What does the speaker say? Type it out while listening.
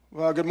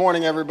Well, good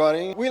morning,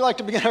 everybody. We like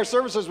to begin our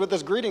services with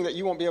this greeting that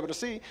you won't be able to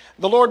see.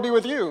 The Lord be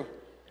with you.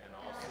 And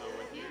also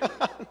with you.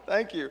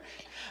 Thank you.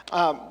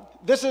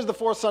 This is the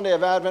fourth Sunday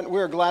of Advent. We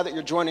are glad that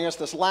you're joining us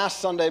this last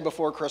Sunday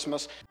before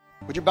Christmas.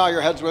 Would you bow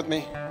your heads with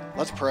me?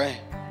 Let's pray.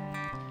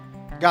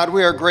 God,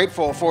 we are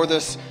grateful for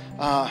this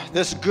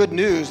good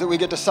news that we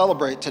get to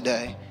celebrate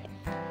today,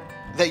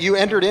 that you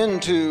entered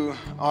into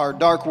our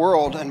dark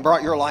world and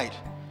brought your light,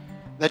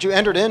 that you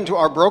entered into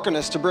our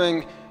brokenness to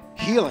bring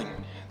healing,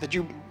 that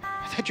you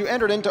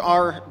entered into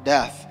our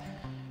death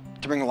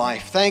to bring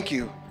life. Thank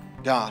you,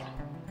 God.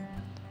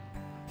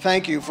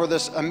 Thank you for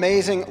this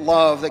amazing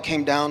love that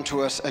came down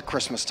to us at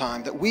Christmas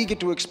time, that we get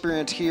to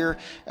experience here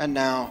and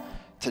now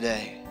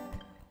today.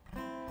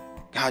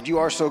 God, you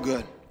are so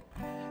good,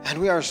 and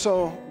we are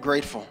so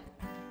grateful.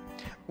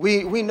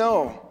 We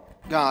know,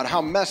 God,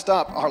 how messed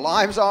up our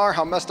lives are,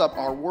 how messed up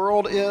our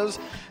world is.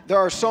 There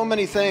are so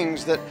many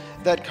things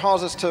that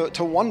cause us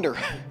to wonder,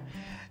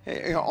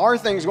 are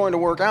things going to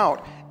work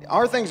out?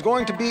 Are things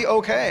going to be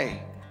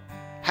okay?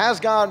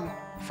 Has God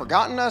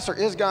forgotten us, or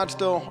is God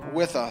still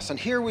with us? And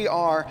here we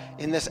are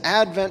in this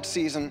Advent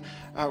season,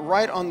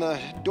 right on the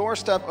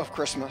doorstep of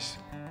Christmas,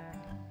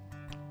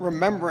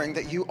 remembering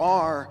that you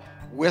are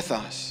with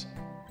us,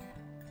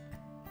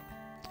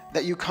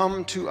 that you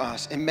come to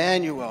us,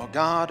 Emmanuel,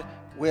 God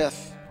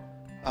with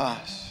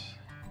us.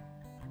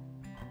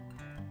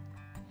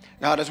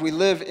 God, as we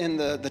live in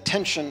the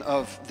tension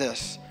of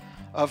this,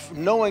 of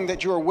knowing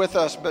that you are with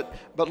us, but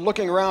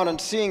looking around and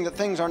seeing that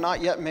things are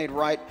not yet made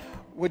right,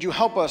 would you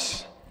help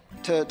us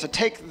to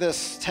take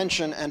this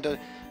tension and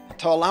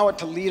to allow it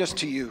to lead us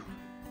to you?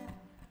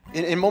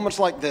 In moments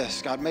like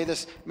this, God, may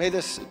this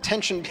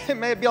tension,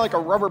 may it be like a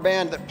rubber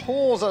band that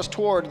pulls us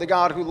toward the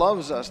God who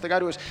loves us, the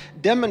God who has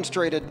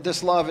demonstrated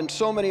this love in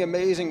so many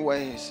amazing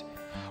ways.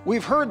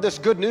 We've heard this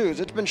good news.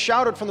 It's been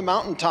shouted from the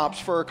mountaintops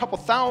for a couple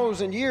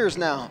thousand years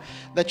now,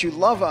 that you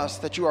love us,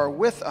 that you are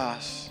with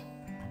us.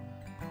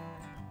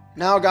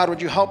 Now, God,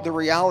 would you help the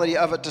reality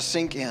of it to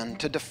sink in,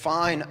 to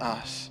define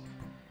us,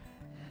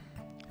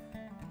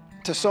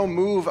 to so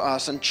move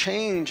us and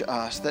change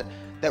us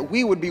that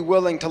we would be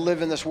willing to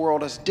live in this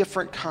world as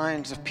different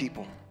kinds of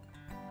people,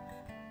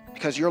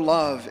 because your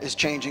love is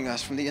changing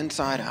us from the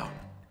inside out,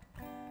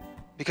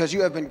 because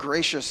you have been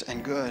gracious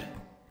and good.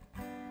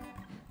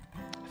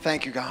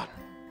 Thank you, God.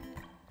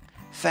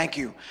 Thank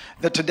you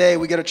that today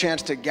we get a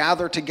chance to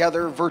gather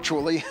together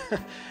virtually,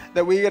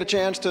 that we get a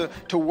chance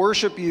to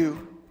worship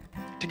you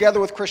together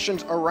with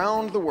Christians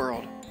around the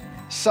world,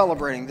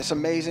 celebrating this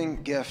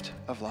amazing gift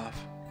of love.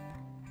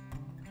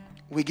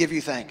 We give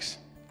you thanks.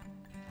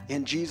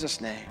 In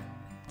Jesus' name,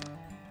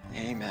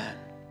 amen.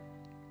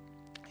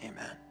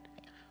 Amen.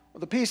 Well,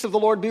 the peace of the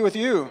Lord be with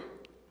you.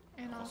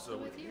 And also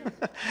with you.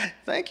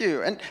 Thank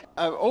you. And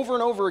over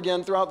and over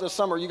again throughout this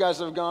summer, you guys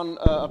have gone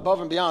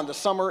above and beyond the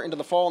summer into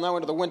the fall, now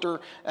into the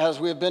winter, as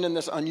we have been in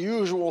this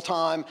unusual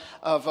time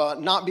of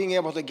not being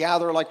able to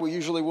gather like we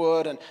usually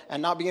would,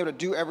 and not being able to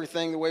do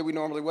everything the way we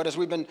normally would, as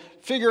we've been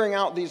figuring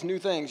out these new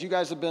things. You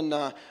guys have been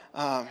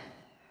rock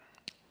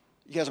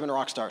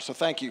stars, so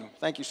thank you.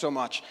 Thank you so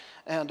much.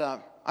 And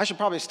I should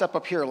probably step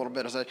up here a little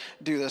bit as I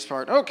do this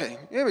part. Okay,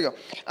 here we go.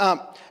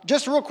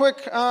 Just real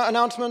quick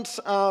announcements.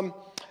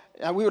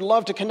 We would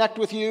love to connect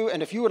with you,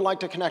 and if you would like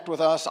to connect with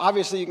us,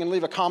 obviously you can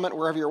leave a comment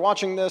wherever you're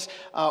watching this,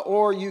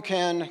 or you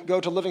can go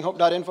to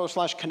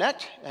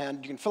livinghope.info/connect,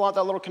 and you can fill out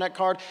that little connect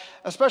card,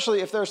 especially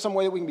if there's some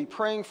way that we can be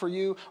praying for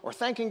you or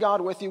thanking God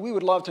with you. We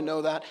would love to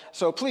know that.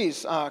 So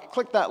please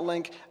click that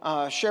link,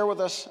 share with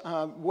us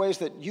ways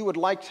that you would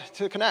like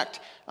to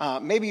connect.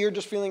 Maybe you're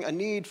just feeling a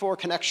need for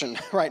connection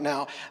right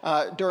now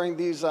during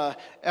these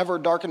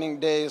ever-darkening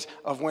days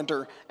of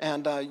winter,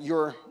 and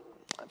you're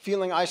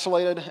feeling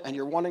isolated and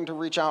you're wanting to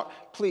reach out,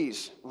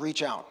 please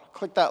reach out.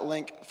 Click that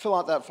link, fill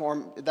out that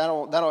form.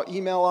 That'll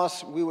email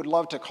us. We would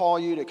love to call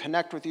you, to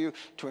connect with you,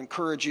 to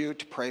encourage you,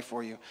 to pray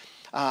for you.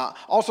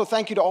 Also,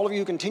 thank you to all of you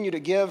who continue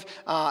to give.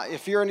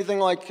 If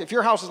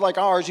your house is like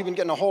ours, you've been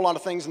getting a whole lot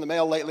of things in the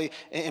mail lately,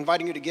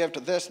 inviting you to give to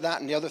this,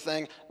 that, and the other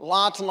thing.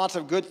 Lots and lots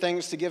of good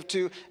things to give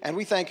to, and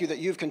we thank you that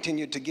you've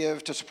continued to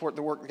give to support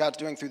the work that God's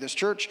doing through this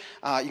church.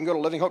 You can go to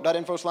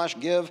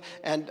livinghope.info/give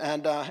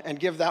and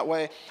give that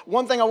way.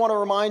 One thing I want to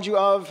remind you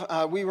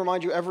of, we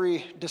remind you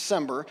every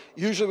December.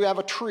 Usually we have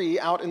a tree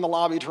out in the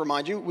lobby to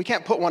remind you. We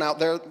can't put one out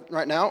there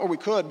right now, or we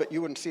could, but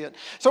you wouldn't see it.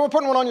 So we're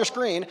putting one on your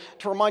screen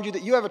to remind you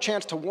that you have a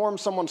chance to warm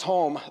someone's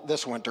home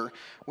this winter.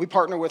 We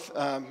partner with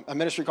a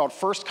ministry called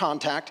First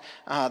Contact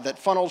that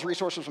funnels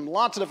resources from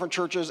lots of different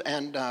churches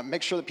and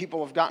makes sure that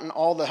people have gotten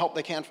all the help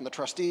they can from the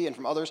trustee and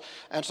from others.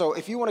 And so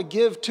if you want to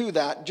give to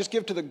that, just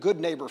give to the Good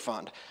Neighbor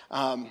Fund.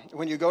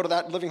 When you go to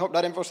that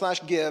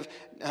livinghope.info/give,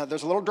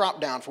 there's a little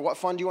drop down for what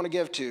fund you want to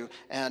give to.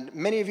 And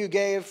many of you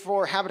gave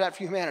for Habitat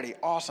for Humanity.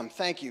 Awesome,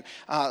 thank you.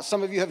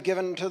 Some of you have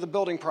given to the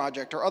building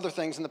project or other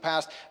things in the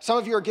past. Some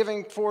of you are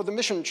giving for the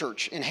Mission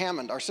Church in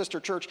Hammond, our sister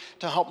church,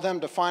 to help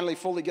them to finally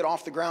fully get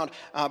off the ground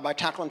by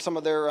tackling some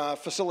of their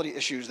facility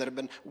issues that have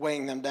been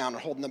weighing them down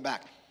and holding them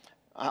back.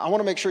 I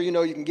want to make sure you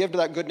know you can give to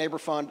that Good Neighbor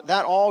Fund.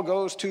 That all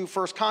goes to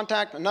First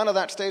Contact. None of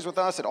that stays with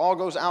us. It all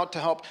goes out to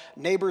help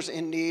neighbors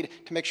in need,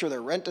 to make sure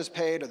their rent is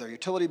paid or their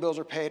utility bills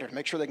are paid, or to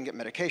make sure they can get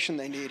medication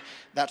they need,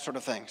 that sort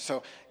of thing.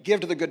 So give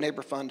to the Good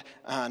Neighbor Fund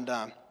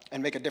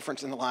and make a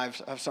difference in the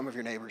lives of some of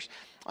your neighbors.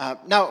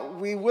 Now,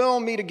 we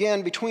will meet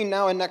again between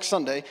now and next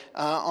Sunday.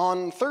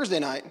 On Thursday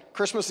night,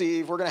 Christmas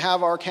Eve, we're going to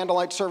have our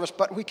candlelight service,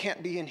 but we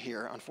can't be in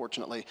here,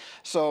 unfortunately.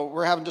 So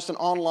we're having just an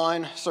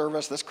online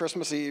service this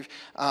Christmas Eve.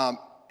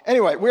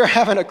 Anyway, we're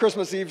having a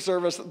Christmas Eve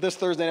service this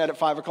Thursday night at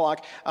 5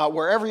 o'clock.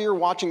 Wherever you're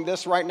watching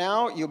this right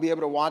now, you'll be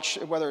able to watch,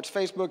 whether it's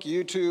Facebook,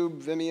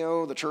 YouTube,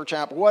 Vimeo, the church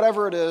app,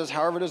 whatever it is,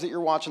 however it is that you're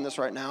watching this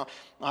right now.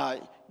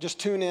 Just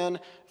tune in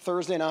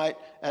Thursday night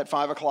at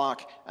 5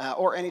 o'clock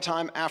or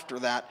anytime after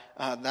that.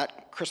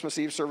 That Christmas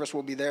Eve service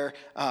will be there.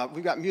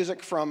 We've got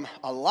music from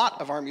a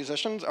lot of our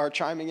musicians are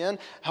chiming in,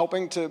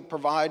 helping to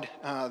provide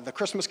the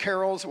Christmas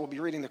carols. We'll be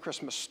reading the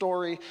Christmas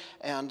story,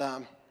 and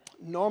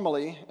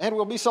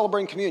we'll be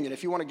celebrating communion.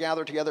 If you want to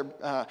gather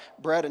together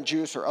bread and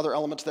juice or other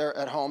elements there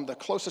at home, the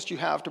closest you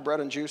have to bread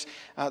and juice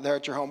there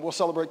at your home, we'll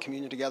celebrate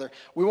communion together.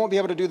 We won't be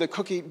able to do the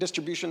cookie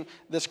distribution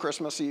this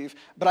Christmas Eve,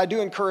 but I do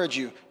encourage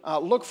you,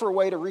 look for a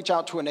way to reach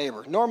out to a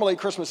neighbor. Normally,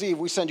 Christmas Eve,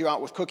 we send you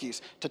out with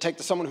cookies to take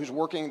to someone who's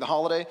working the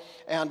holiday,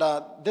 and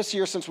this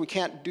year, since we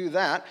can't do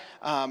that,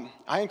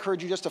 I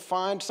encourage you just to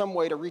find some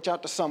way to reach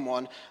out to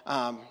someone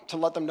to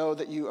let them know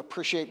that you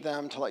appreciate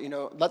them, to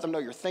let them know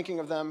you're thinking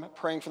of them,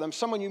 praying for them,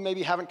 someone you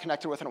maybe haven't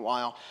connected with in a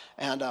while,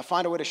 and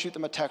find a way to shoot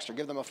them a text or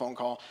give them a phone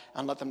call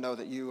and let them know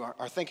that you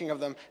are thinking of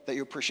them, that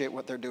you appreciate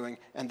what they're doing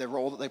and the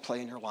role that they play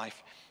in your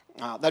life.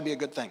 That'd be a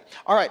good thing.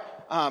 All right,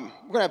 we're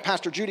going to have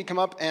Pastor Judy come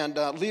up and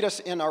lead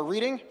us in our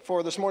reading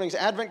for this morning's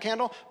Advent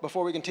candle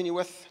before we continue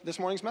with this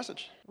morning's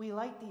message. We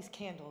light these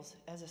candles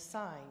as a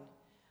sign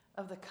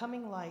of the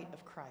coming light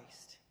of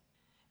Christ.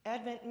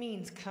 Advent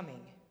means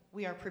coming.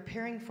 We are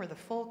preparing for the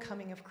full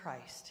coming of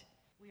Christ.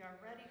 We are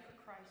ready for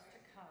Christ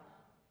to come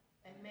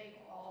and make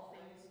all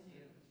things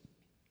new.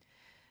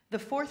 The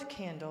fourth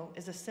candle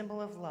is a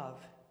symbol of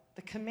love.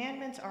 The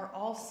commandments are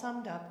all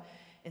summed up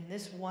in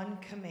this one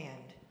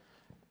command.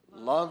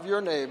 Love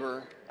your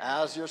neighbor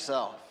as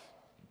yourself.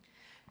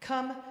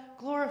 Come,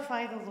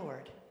 glorify the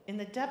Lord. In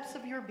the depths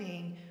of your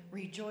being,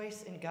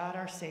 rejoice in God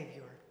our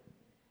Savior.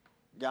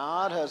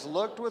 God has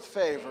looked with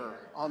favor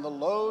on the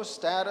low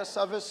status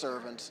of his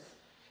servants.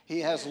 He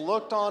has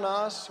looked on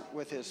us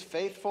with his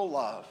faithful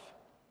love.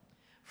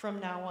 From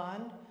now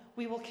on,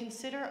 we will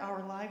consider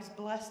our lives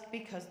blessed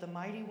because the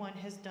Mighty One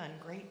has done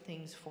great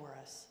things for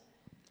us.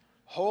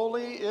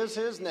 Holy is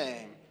his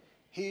name.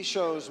 He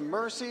shows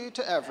mercy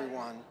to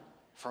everyone,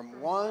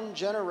 from one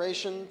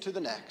generation to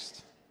the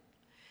next.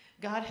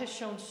 God has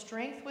shown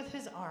strength with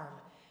his arm.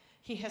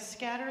 He has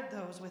scattered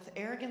those with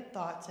arrogant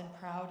thoughts and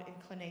proud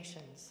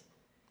inclinations.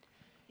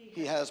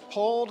 He has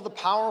pulled the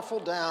powerful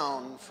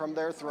down from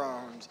their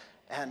thrones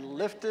and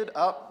lifted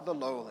up the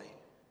lowly.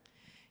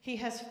 He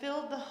has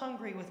filled the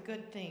hungry with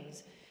good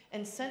things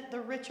and sent the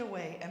rich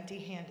away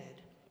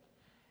empty-handed.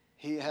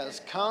 He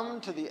has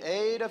come to the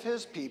aid of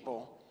his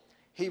people.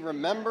 He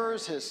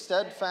remembers his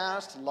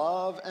steadfast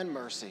love and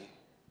mercy.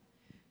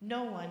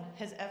 No one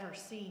has ever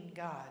seen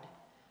God.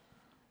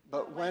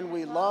 But when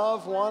we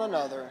love one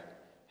another,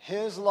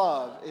 his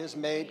love is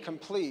made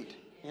complete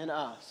in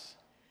us.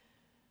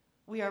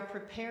 We are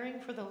preparing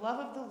for the love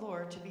of the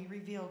Lord to be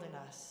revealed in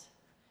us.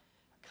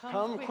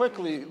 Come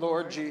quickly,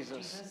 Lord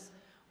Jesus.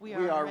 We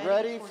are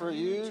ready for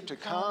you to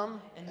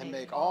come and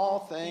make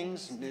all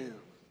things new.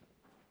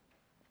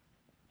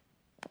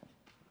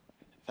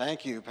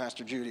 Thank you,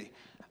 Pastor Judy.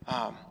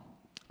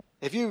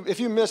 If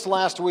you missed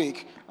last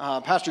week,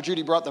 Pastor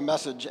Judy brought the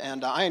message,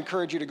 and I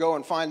encourage you to go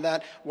and find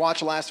that,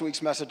 watch last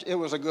week's message. It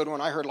was a good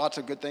one. I heard lots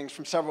of good things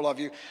from several of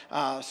you,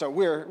 so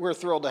we're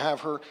thrilled to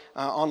have her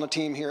on the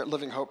team here at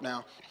Living Hope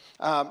now.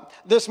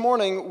 This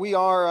morning, we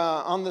are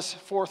on this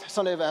fourth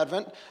Sunday of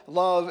Advent.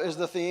 Love is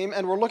the theme,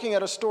 and we're looking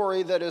at a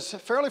story that is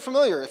fairly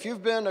familiar. If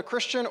you've been a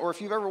Christian or if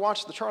you've ever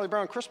watched the Charlie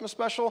Brown Christmas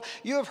special,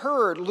 you have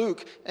heard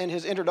Luke and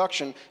his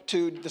introduction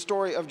to the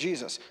story of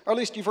Jesus, or at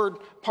least you've heard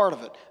part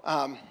of it.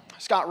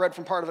 Scott read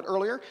from part of it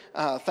earlier.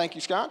 Thank you,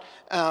 Scott.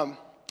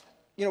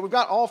 We've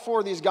got all four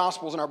of these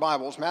Gospels in our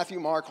Bibles, Matthew,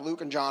 Mark,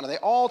 Luke, and John, and they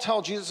all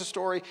tell Jesus'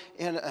 story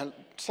in a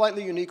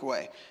slightly unique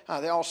way.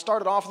 They all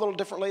started off a little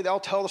differently. They all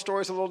tell the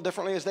stories a little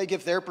differently as they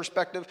give their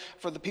perspective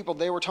for the people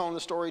they were telling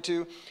the story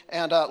to.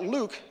 And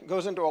Luke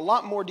goes into a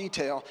lot more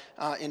detail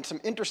in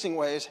some interesting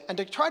ways. And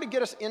to try to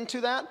get us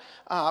into that,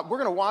 we're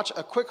going to watch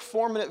a quick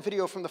 4-minute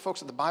video from the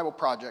folks at the Bible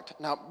Project.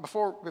 Now,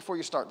 before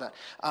you start that,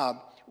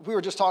 we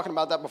were just talking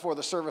about that before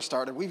the service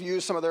started. We've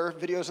used some of their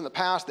videos in the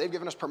past. They've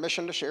given us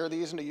permission to share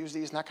these and to use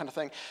these and that kind of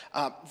thing.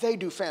 They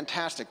do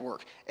fantastic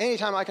work.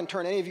 Anytime I can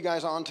turn any of you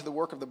guys on to the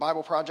work of the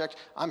Bible Project,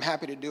 I'm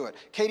happy to do it.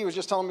 Katie was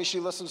just telling me she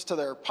listens to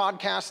their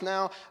podcast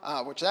now,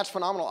 which that's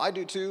phenomenal. I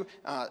do too.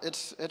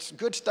 It's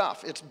good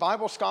stuff. It's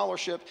Bible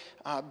scholarship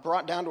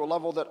brought down to a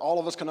level that all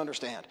of us can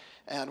understand.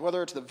 And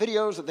whether it's the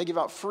videos that they give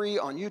out free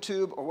on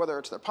YouTube or whether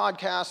it's their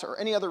podcasts or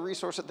any other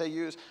resource that they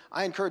use,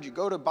 I encourage you,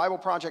 go to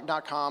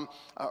BibleProject.com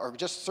or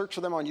just search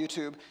for them on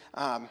YouTube.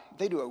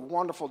 They do a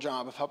wonderful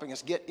job of helping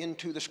us get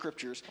into the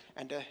scriptures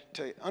and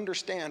to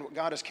understand what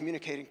God is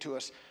communicating to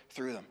us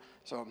through them.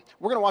 So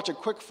we're going to watch a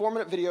quick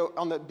 4-minute video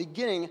on the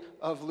beginning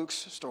of Luke's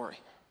story.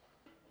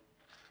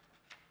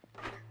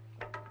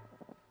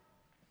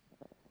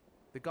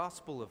 The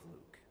Gospel of Luke.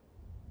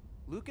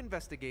 Luke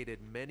investigated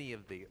many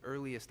of the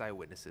earliest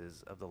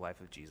eyewitnesses of the life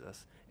of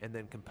Jesus and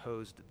then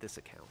composed this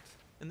account.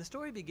 And the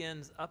story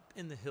begins up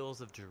in the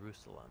hills of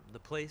Jerusalem, the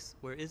place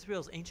where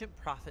Israel's ancient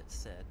prophets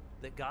said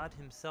that God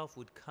himself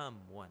would come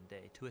one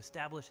day to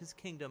establish his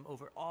kingdom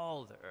over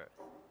all the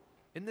earth.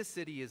 In this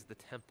city is the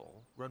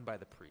temple, run by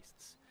the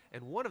priests,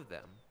 and one of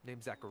them,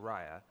 named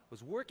Zechariah,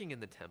 was working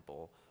in the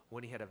temple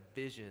when he had a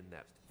vision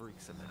that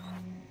freaks him out.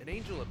 An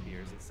angel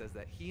appears and says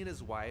that he and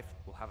his wife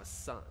will have a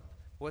son.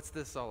 What's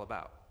this all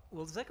about?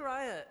 Well,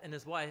 Zechariah and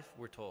his wife,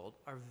 we're told,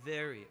 are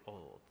very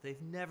old.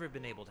 They've never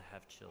been able to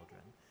have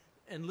children.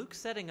 And Luke's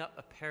setting up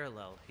a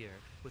parallel here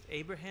with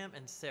Abraham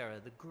and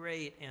Sarah, the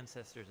great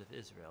ancestors of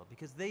Israel,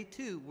 because they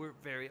too were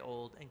very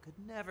old and could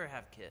never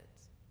have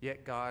kids.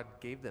 Yet God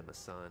gave them a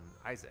son,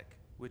 Isaac,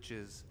 which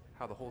is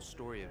how the whole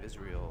story of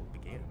Israel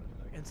began.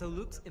 And so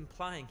Luke's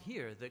implying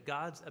here that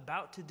God's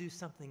about to do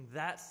something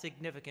that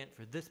significant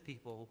for this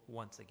people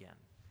once again.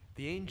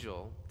 The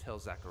angel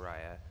tells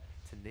Zechariah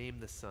to name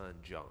the son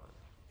John.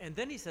 And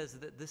then he says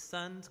that this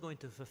son's going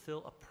to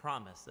fulfill a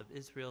promise of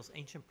Israel's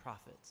ancient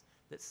prophets,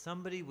 that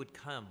somebody would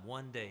come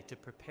one day to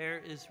prepare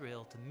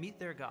Israel to meet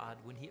their God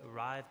when he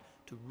arrived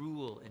to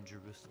rule in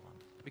Jerusalem.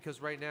 Because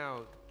right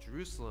now,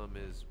 Jerusalem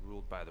is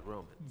ruled by the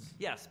Romans.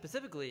 Yeah,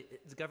 specifically,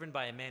 it's governed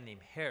by a man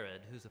named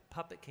Herod, who's a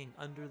puppet king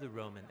under the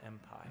Roman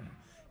Empire.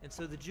 And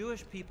so the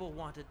Jewish people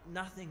wanted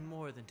nothing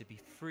more than to be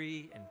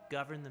free and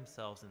govern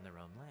themselves in their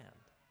own land.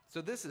 So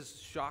this is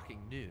shocking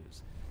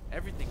news.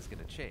 Everything's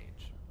going to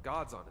change.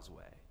 God's on his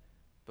way.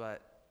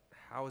 But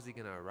how is he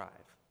going to arrive?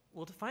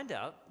 Well, to find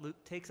out,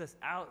 Luke takes us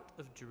out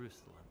of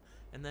Jerusalem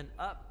and then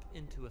up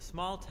into a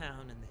small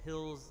town in the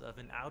hills of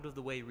an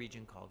out-of-the-way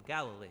region called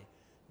Galilee.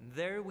 And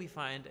there we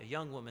find a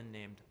young woman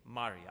named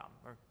Mariam,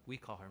 or we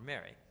call her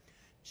Mary.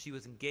 She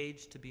was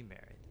engaged to be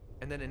married.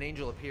 And then an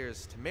angel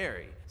appears to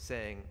Mary,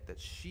 saying that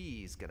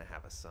she's going to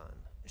have a son.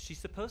 She's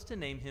supposed to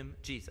name him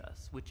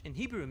Jesus, which in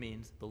Hebrew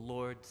means the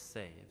Lord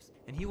saves.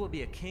 And he will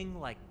be a king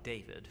like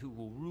David, who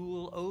will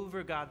rule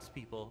over God's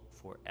people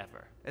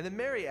forever. And then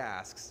Mary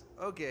asks,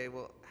 okay,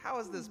 well, how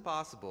is this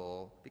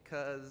possible?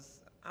 Because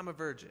I'm a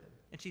virgin.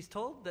 And she's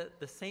told that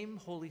the same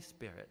Holy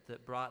Spirit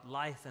that brought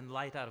life and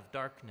light out of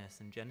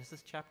darkness in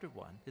Genesis chapter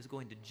 1 is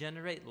going to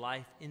generate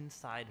life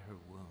inside her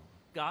womb.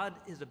 God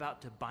is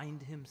about to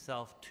bind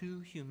himself to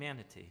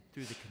humanity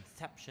through the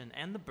conception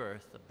and the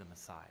birth of the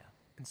Messiah.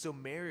 And so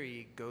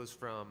Mary goes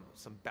from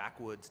some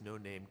backwoods,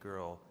 no-name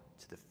girl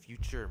to the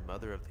future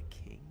mother of the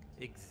king?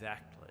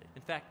 Exactly.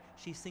 In fact,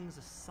 she sings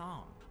a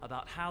song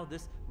about how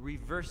this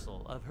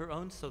reversal of her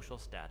own social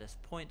status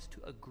points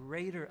to a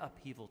greater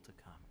upheaval to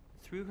come.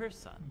 Through her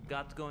son,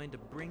 God's going to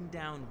bring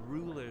down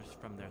rulers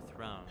from their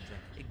thrones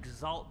and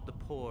exalt the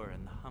poor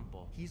and the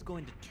humble. He's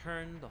going to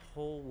turn the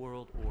whole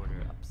world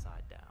order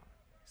upside down.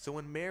 So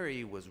when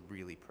Mary was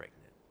really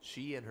pregnant,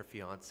 she and her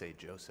fiancé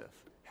Joseph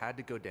had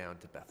to go down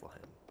to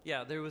Bethlehem.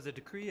 Yeah, there was a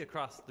decree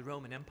across the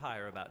Roman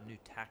Empire about new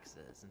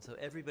taxes, and so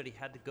everybody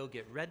had to go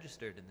get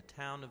registered in the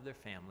town of their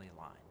family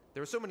line.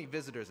 There were so many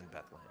visitors in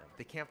Bethlehem,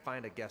 they can't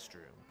find a guest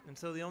room. And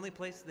so the only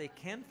place they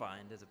can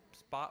find is a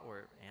spot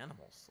where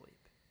animals sleep.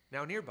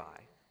 Now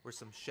nearby were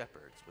some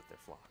shepherds with their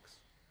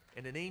flocks,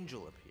 and an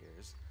angel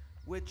appears,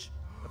 which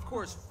of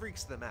course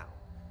freaks them out.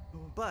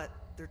 But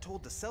they're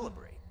told to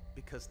celebrate,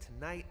 because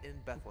tonight in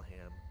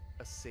Bethlehem,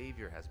 a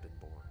Savior has been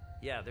born.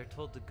 Yeah, they're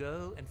told to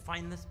go and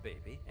find this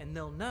baby, and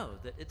they'll know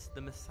that it's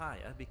the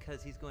Messiah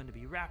because he's going to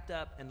be wrapped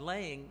up and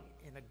laying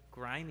in a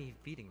grimy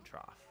feeding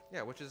trough.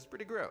 Yeah, which is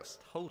pretty gross.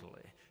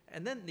 Totally.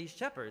 And then these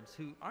shepherds,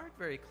 who aren't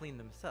very clean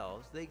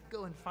themselves, they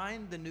go and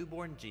find the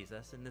newborn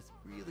Jesus in this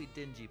really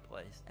dingy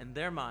place, and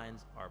their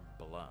minds are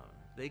blown.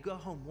 They go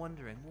home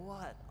wondering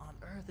what on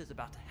earth is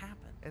about to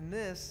happen. And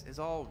this is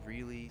all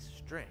really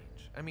strange.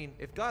 I mean,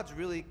 if God's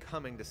really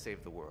coming to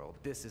save the world,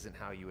 this isn't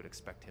how you would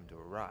expect him to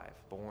arrive.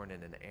 Born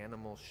in an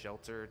animal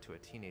shelter to a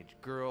teenage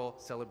girl,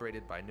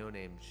 celebrated by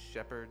no-name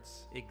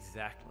shepherds.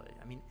 Exactly.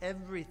 I mean,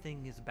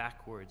 everything is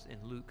backwards in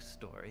Luke's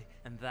story,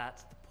 and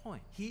that's the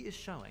point. He is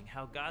showing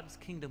how God's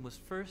kingdom was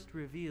first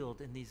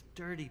revealed in these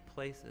dirty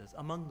places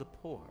among the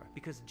poor,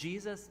 because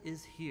Jesus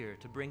is here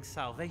to bring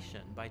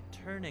salvation by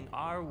turning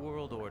our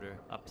world order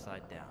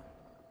upside down.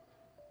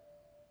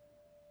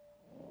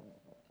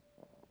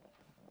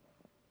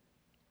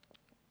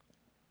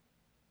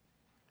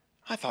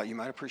 I thought you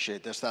might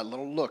appreciate this, that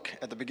little look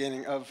at the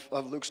beginning of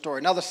Luke's story.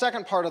 Now, the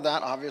second part of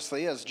that,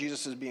 obviously, as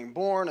Jesus is being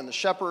born and the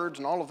shepherds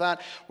and all of that,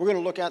 we're going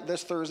to look at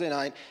this Thursday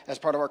night as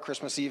part of our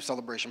Christmas Eve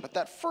celebration. But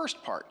that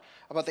first part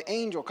about the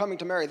angel coming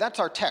to Mary, that's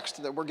our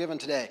text that we're given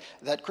today,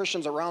 that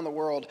Christians around the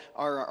world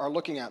are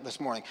looking at this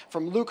morning.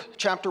 From Luke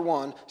chapter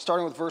 1,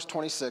 starting with verse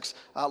 26,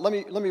 let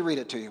me read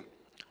it to you.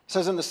 It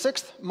says, "In the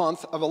 6th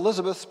month of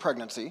Elizabeth's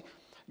pregnancy,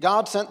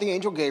 God sent the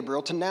angel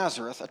Gabriel to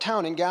Nazareth, a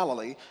town in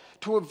Galilee,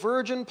 to a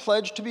virgin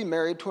pledged to be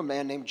married to a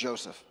man named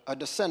Joseph, a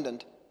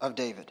descendant of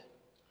David.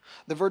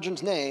 The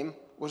virgin's name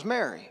was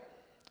Mary.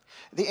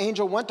 The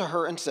angel went to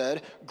her and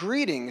said,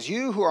 'Greetings,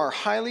 you who are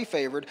highly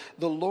favored,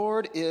 the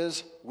Lord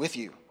is with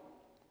you.'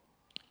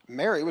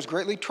 Mary was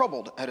greatly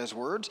troubled at his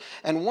words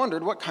and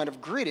wondered what kind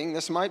of greeting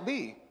this might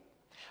be.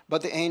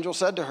 But the angel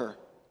said to her,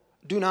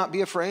 'Do not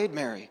be afraid,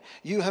 Mary.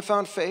 You have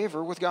found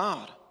favor with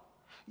God.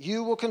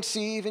 You will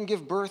conceive and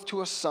give birth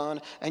to a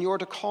son, and you are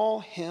to call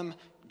him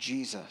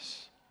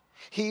Jesus.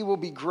 He will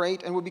be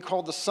great and will be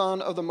called the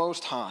Son of the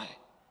Most High.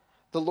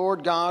 The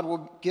Lord God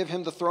will give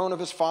him the throne of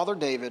his father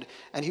David,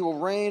 and he will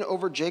reign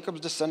over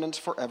Jacob's descendants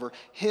forever.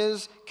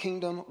 His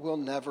kingdom will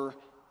never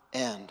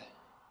end.'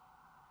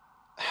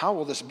 'How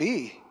will this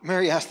be?'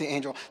 Mary asked the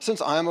angel,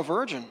 'since I am a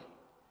virgin?'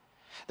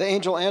 The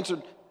angel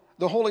answered,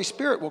 'The Holy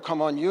Spirit will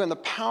come on you, and the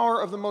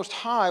power of the Most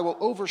High will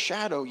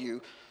overshadow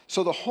you.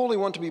 So the Holy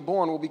One to be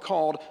born will be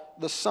called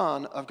the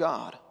Son of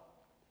God.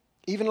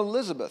 Even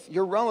Elizabeth,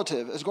 your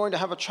relative, is going to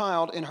have a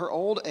child in her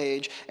old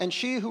age, and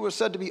she who was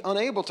said to be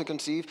unable to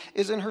conceive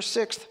is in her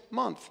 6th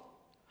month.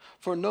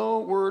 For no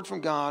word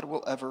from God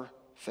will ever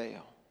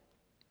fail.'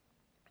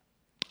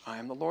 'I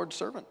am the Lord's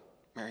servant,'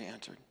 Mary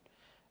answered.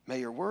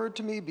 'May your word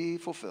to me be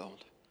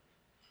fulfilled.'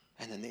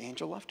 And then the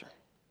angel left her."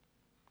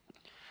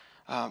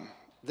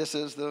 This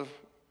is the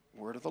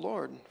word of the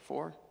Lord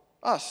for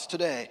us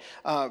today,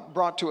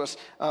 brought to us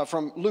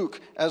from Luke.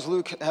 As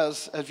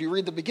you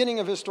read the beginning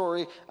of his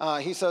story,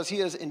 he says he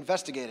is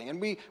investigating.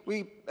 And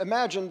we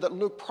imagine that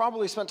Luke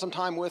probably spent some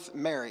time with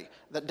Mary,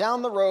 that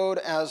down the road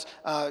as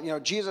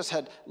Jesus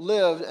had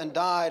lived and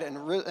died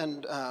and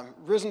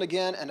risen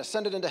again and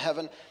ascended into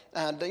heaven,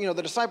 and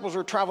the disciples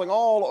were traveling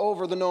all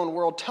over the known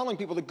world telling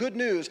people the good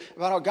news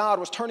about how God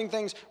was turning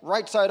things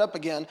right side up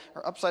again,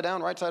 or upside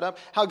down, right side up,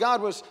 how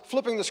God was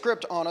flipping the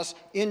script on us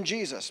in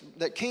Jesus,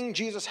 that King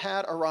Jesus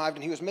had arrived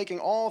and he was making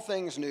all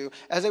things new.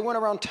 As they went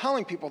around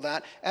telling people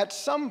that, at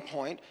some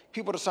point,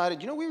 people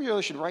decided, we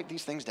really should write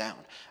these things down.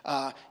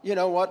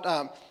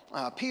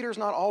 Peter's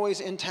not always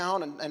in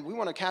town, and we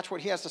want to catch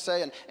what he has to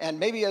say. And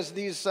maybe as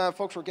these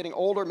folks were getting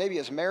older, maybe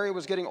as Mary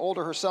was getting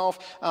older herself,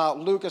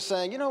 Luke is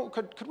saying,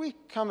 could we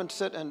come and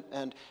sit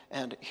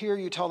and hear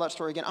you tell that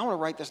story again? I want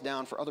to write this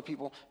down for other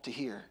people to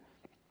hear.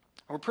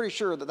 And we're pretty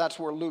sure that that's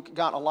where Luke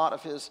got a lot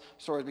of his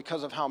stories,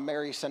 because of how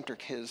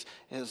Mary-centric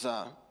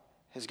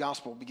his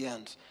gospel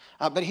begins.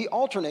 But he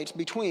alternates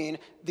between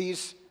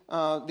these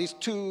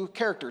two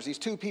characters, these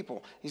two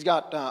people. He's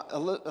got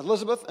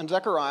Elizabeth and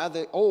Zechariah,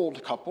 the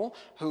old couple,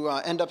 who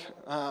end up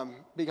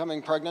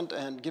becoming pregnant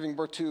and giving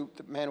birth to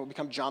the man who will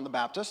become John the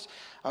Baptist,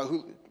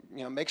 who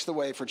makes the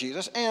way for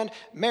Jesus. And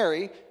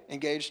Mary,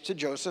 engaged to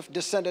Joseph,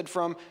 descended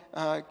from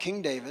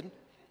King David,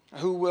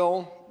 who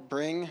will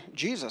bring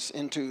Jesus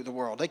into the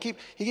world. He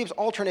keeps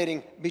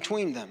alternating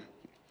between them.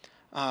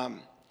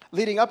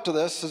 Leading up to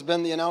this has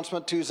been the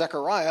announcement to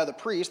Zechariah, the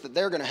priest, that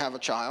they're going to have a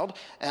child.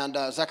 And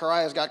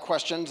Zechariah's got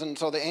questions, and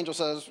so the angel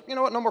says, "You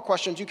know what, no more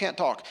questions, you can't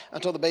talk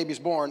until the baby's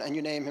born, and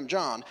you name him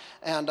John."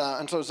 And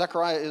so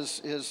Zechariah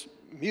is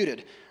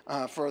muted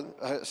for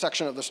a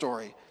section of the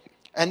story.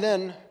 And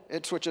then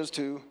it switches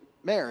to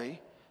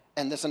Mary,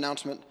 and this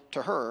announcement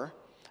to her.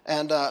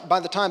 And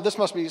by the time, this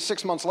must be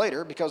 6 months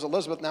later, because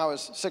Elizabeth now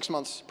is 6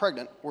 months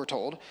pregnant, we're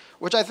told,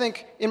 which I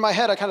think, in my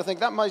head, I kind of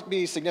think that might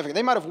be significant.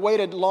 They might have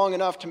waited long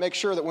enough to make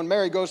sure that when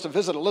Mary goes to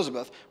visit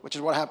Elizabeth, which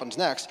is what happens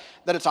next,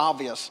 that it's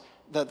obvious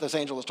that this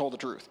angel has told the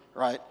truth,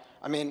 right?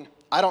 I mean,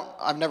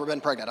 I've never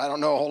been pregnant. I don't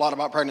know a whole lot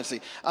about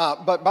pregnancy.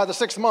 But by the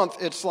 6th month,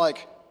 it's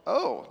like,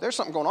 oh, there's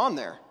something going on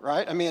there,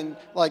 right? I mean,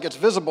 like, it's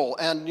visible,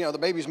 and, the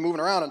baby's moving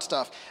around and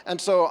stuff.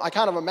 And so I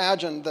kind of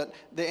imagine that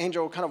the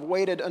angel kind of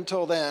waited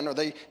until then, or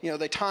they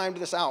timed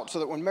this out so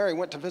that when Mary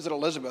went to visit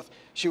Elizabeth,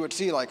 she would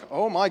see, like,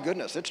 oh my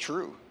goodness, it's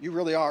true. You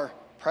really are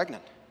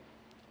pregnant.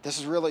 This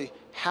is really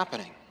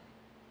happening.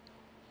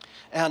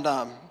 And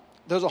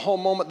there's a whole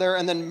moment there,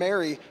 and then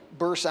Mary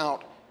bursts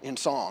out in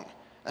song.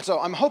 And so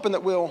I'm hoping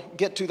that we'll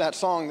get to that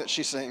song that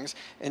she sings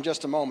in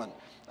just a moment.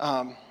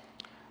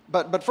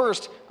 But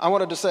first, I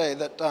wanted to say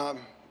that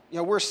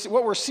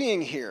what we're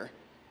seeing here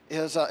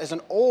is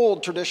an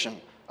old tradition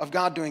of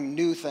God doing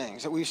new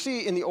things that we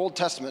see in the Old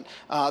Testament.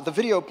 The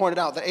video pointed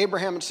out that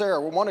Abraham and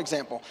Sarah were one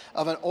example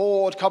of an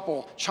old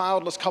couple,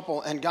 childless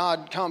couple, and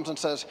God comes and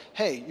says,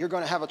 "Hey, you're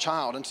going to have a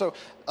child." And so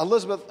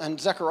Elizabeth and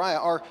Zechariah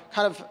are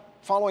kind of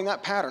following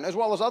that pattern, as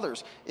well as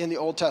others in the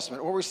Old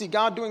Testament, where we see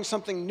God doing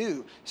something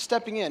new,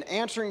 stepping in,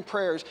 answering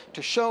prayers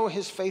to show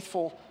his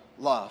faithful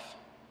love.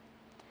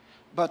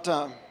 But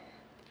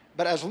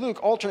as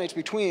Luke alternates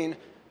between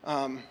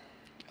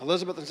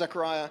Elizabeth and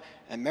Zechariah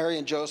and Mary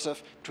and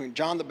Joseph, between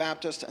John the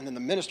Baptist and then the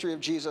ministry of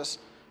Jesus,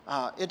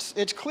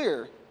 it's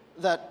clear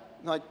that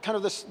like kind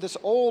of this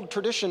old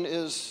tradition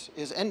is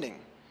ending.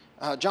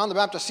 John the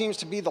Baptist seems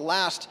to be the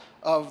last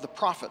of the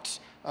prophets,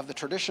 of the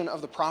tradition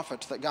of the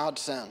prophets that God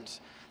sends.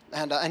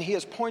 And he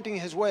is pointing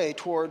his way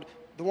toward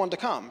the one to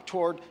come,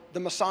 toward the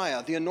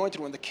Messiah, the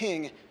anointed one, the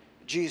King,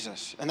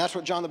 Jesus. And that's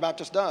what John the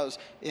Baptist does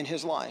in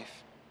his life.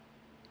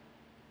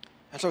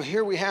 And so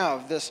here we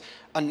have this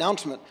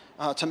announcement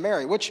to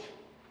Mary, which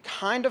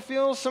kind of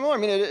feels similar. I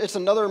mean, it's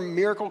another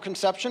miracle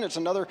conception. It's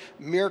another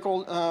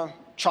miracle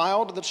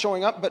child that's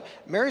showing up. But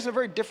Mary's in a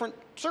very different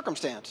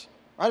circumstance.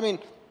 Right? I mean,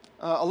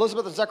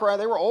 Elizabeth and Zechariah,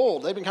 they were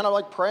old. They've been kind of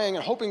like praying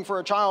and hoping for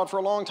a child for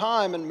a long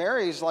time. And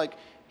Mary's like,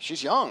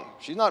 she's young.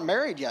 She's not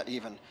married yet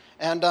even.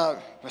 And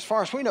as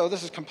far as we know,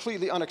 this is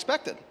completely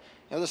unexpected.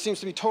 This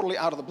seems to be totally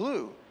out of the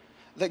blue.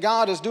 That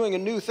God is doing a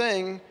new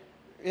thing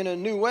in a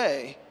new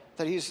way.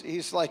 That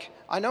he's like,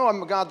 I know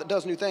I'm a God that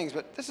does new things,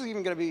 but this is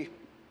even going to be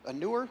a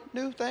new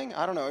thing?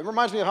 I don't know. It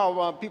reminds me of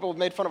how people have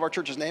made fun of our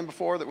church's name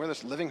before, that we're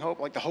this living hope,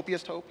 like the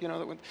hopiest hope,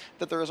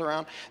 that there is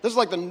around. This is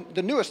like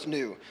the newest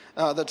new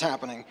that's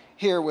happening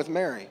here with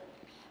Mary.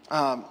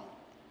 And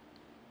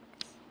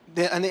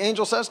the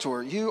angel says to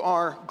her, you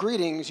are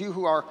greetings, you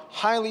who are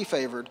highly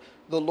favored,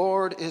 the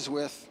Lord is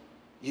with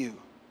you.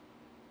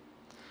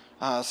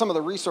 Some of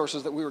the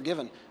resources that we were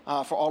given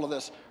for all of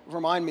this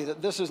remind me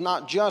that this is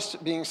not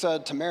just being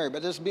said to Mary,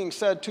 but this is being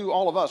said to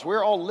all of us.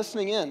 We're all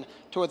listening in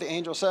to what the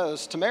angel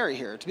says to Mary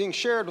here. It's being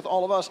shared with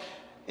all of us,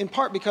 in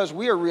part because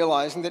we are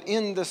realizing that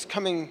in this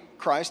coming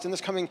Christ, in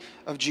this coming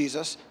of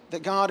Jesus,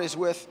 that God is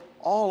with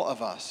all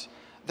of us,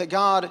 that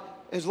God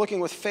is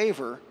looking with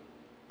favor,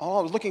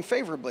 looking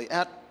favorably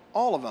at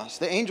all of us.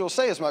 The angels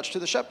say as much to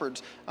the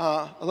shepherds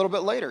a little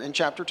bit later in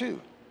chapter 2.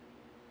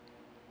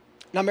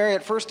 Now, Mary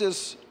at first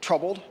is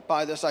troubled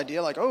by this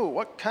idea, like, oh,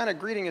 what kind of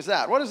greeting is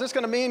that? What is this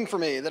going to mean for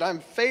me, that I'm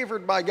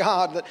favored by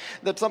God,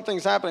 that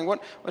something's happening?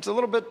 It's a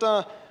little bit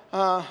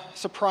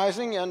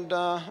surprising and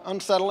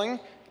unsettling.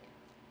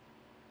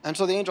 And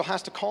so the angel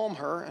has to calm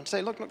her and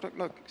say, look,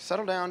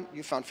 settle down.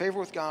 You found favor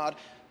with God.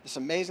 This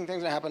amazing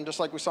thing's going to happen, just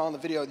like we saw in the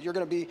video. You're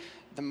going to be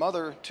the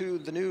mother to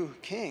the new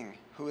king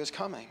who is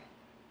coming.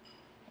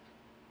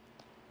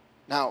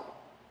 Now,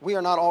 we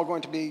are not all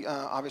going to be,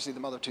 obviously,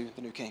 the mother to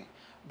the new king.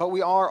 But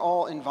we are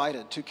all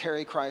invited to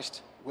carry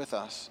Christ with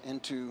us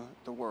into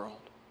the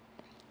world.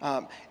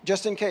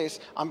 Just in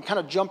case, I'm kind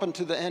of jumping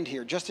to the end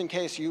here, just in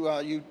case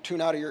you tune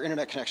out or your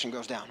internet connection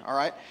goes down, all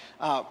right?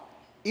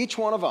 Each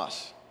one of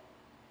us,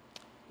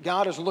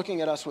 God is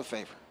looking at us with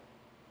favor.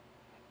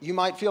 You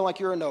might feel like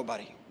you're a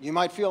nobody. You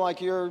might feel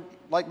like you're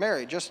like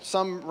Mary, just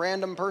some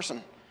random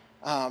person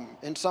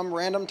in some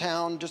random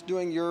town just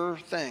doing your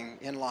thing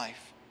in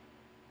life.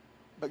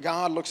 But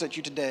God looks at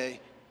you today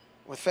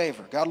with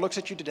favor. God looks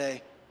at you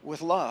today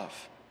with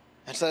love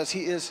and says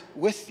he is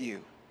with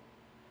you,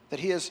 that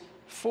he is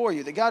for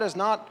you, that God is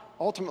not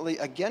ultimately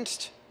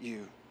against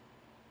you,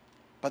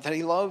 but that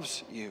he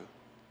loves you.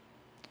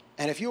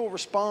 And if you will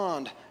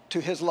respond to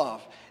his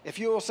love, if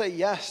you will say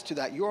yes to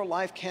that, your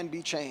life can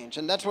be changed.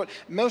 And that's what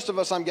most of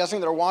us, I'm guessing,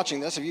 that are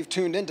watching this, if you've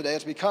tuned in today,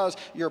 it's because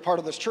you're a part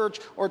of this church,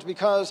 or it's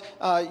because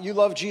you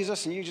love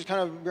Jesus and you just kind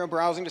of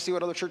browsing to see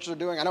what other churches are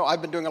doing. I know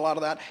I've been doing a lot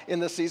of that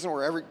in this season,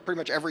 where pretty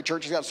much every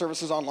church has got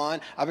services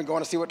online. I've been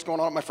going to see what's going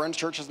on at my friends'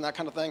 churches and that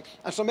kind of thing.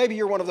 And so maybe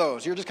you're one of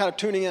those. You're just kind of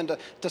tuning in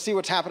to see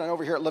what's happening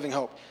over here at Living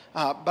Hope.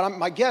 But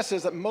my guess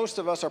is that most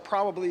of us are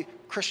probably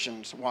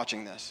Christians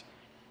watching this.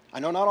 I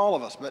know not all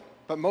of us, but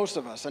most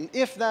of us. And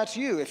if that's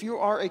you, if you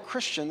are a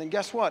Christian, then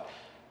guess what?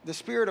 The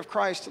Spirit of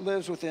Christ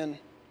lives within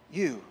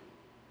you.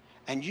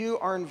 And you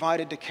are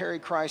invited to carry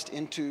Christ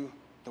into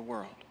the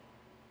world.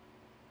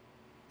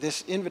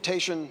 This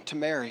invitation to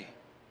Mary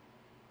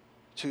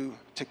to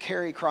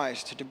carry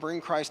Christ, to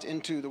bring Christ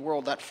into the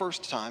world that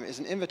first time, is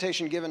an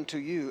invitation given to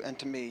you and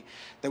to me,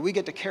 that we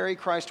get to carry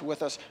Christ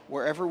with us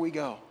wherever we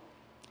go,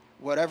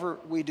 whatever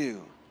we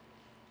do,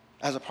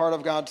 as a part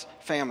of God's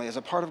family, as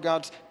a part of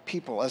God's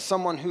people, as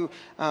someone who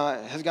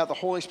has got the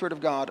Holy Spirit of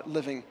God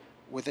living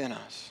within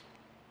us.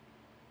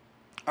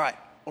 All right,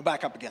 we'll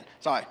back up again.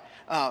 Sorry.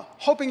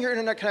 Hoping your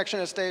internet connection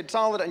has stayed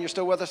solid and you're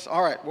still with us.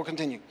 All right, we'll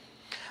continue.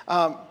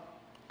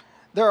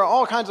 There are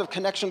all kinds of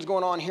connections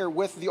going on here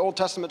with the Old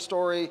Testament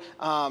story.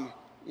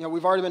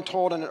 We've already been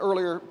told in an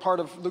earlier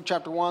part of Luke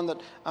chapter 1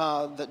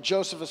 that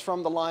Joseph is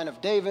from the line of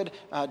David,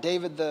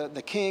 David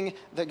the king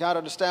that God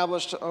had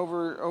established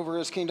over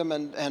his kingdom,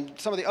 and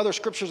some of the other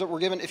scriptures that were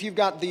given. If you've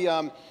got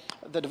the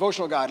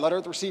devotional guide, Let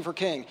Earth Receive Her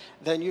King,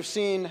 then you've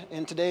seen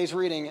in today's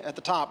reading at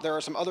the top, there are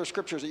some other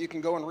scriptures that you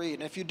can go and read.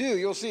 And if you do,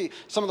 you'll see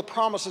some of the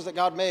promises that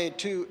God made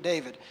to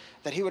David,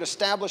 that he would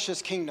establish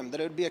his kingdom, that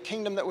it would be a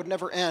kingdom that would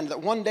never end, that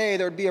one day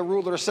there would be a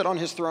ruler to sit on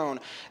his throne.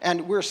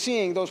 And we're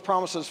seeing those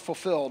promises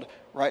fulfilled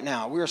right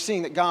now. We are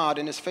seeing that God,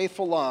 in his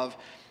faithful love,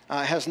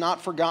 has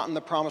not forgotten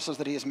the promises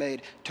that he has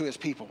made to his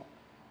people.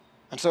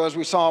 And so as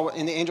we saw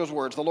in the angel's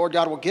words, the Lord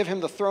God will give him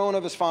the throne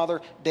of his father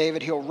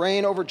David. He'll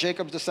reign over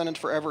Jacob's descendants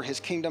forever.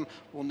 His kingdom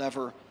will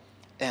never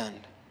end.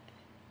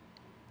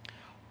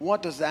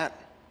 What does that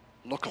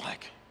look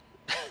like?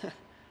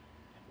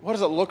 What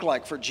does it look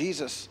like for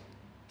Jesus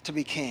to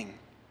be king?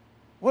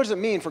 What does it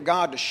mean for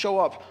God to show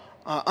up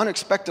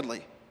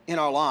unexpectedly in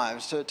our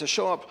lives, to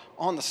show up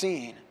on the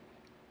scene?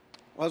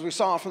 Well, as we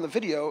saw from the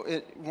video,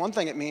 one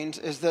thing it means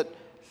is that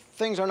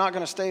things are not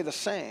going to stay the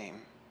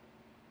same.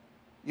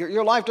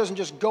 Your life doesn't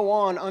just go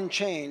on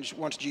unchanged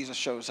once Jesus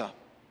shows up,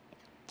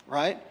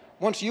 right?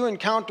 Once you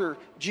encounter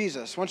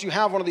Jesus, once you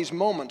have one of these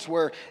moments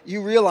where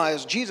you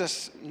realize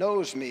Jesus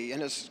knows me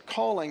and is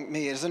calling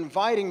me, is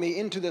inviting me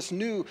into this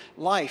new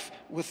life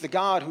with the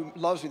God who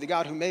loves me, the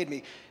God who made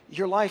me,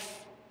 your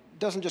life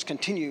doesn't just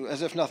continue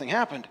as if nothing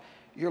happened.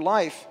 Your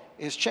life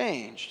is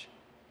changed.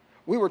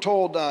 We were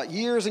told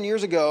years and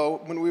years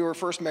ago when we were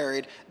first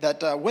married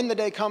that when the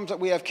day comes that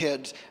we have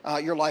kids,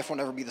 your life will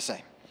never be the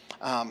same.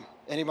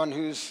 Anyone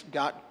who's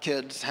got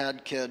kids,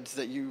 had kids,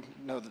 that you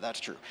know that that's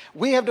true.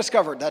 We have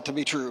discovered that to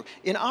be true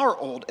in our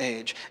old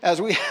age,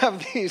 as we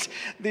have these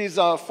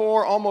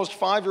 4, almost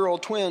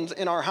 5-year-old twins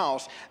in our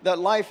house, that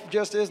life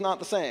just is not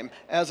the same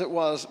as it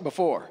was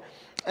before.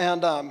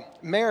 And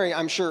Mary,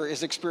 I'm sure,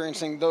 is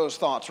experiencing those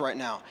thoughts right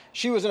now.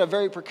 She was in a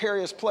very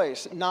precarious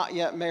place, not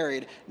yet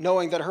married,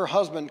 knowing that her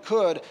husband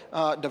could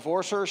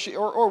divorce her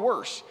or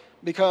worse,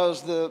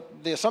 because the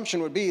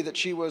assumption would be that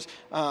she was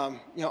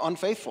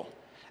unfaithful.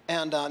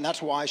 And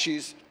that's why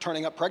she's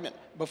turning up pregnant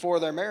before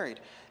they're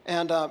married.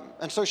 And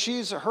so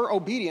her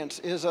obedience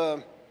is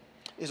a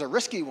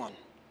risky one,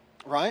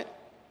 right?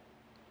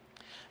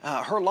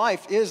 Her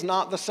life is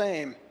not the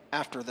same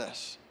after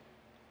this.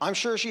 I'm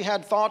sure she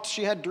had thoughts,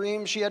 she had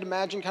dreams, she had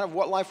imagined kind of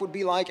what life would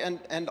be like,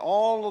 and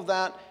all of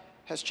that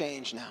has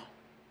changed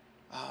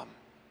now.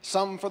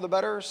 Some for the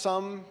better,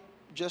 some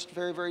just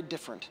very, very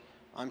different,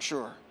 I'm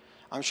sure.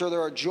 I'm sure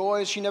there are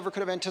joys she never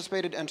could have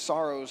anticipated and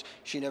sorrows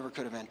she never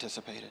could have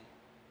anticipated.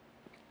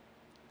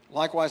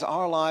 Likewise,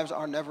 our lives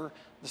are never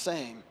the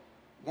same.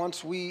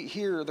 Once we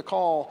hear the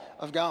call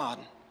of God,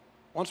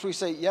 once we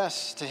say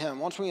yes to Him,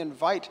 once we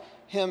invite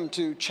Him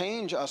to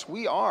change us,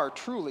 we are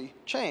truly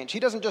changed.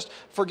 He doesn't just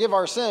forgive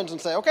our sins and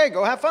say, okay,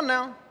 go have fun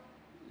now.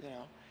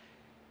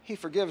 He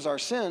forgives our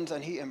sins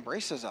and He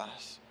embraces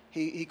us.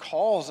 He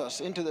calls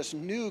us into this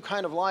new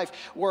kind of life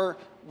where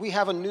we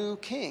have a new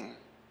king,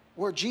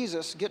 where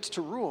Jesus gets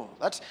to rule.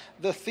 That's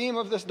the theme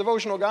of this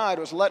devotional guide,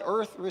 was let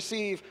earth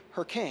receive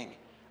her king.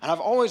 And I've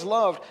always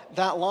loved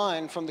that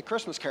line from the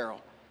Christmas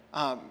Carol,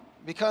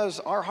 because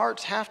our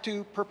hearts have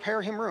to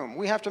prepare Him room.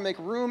 We have to make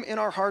room in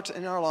our hearts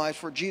and in our lives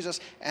for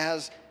Jesus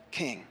as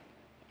King.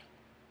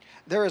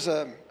 There is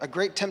a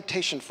great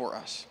temptation for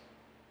us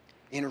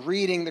in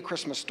reading the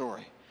Christmas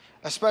story,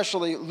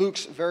 especially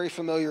Luke's very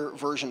familiar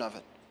version of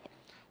it,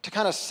 to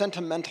kind of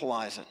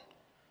sentimentalize it,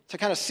 to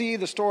kind of see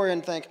the story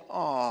and think,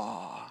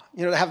 "Aw,"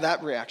 to have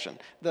that reaction.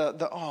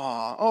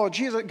 Aw, oh,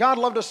 Jesus, God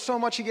loved us so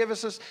much, He gave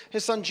us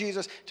His Son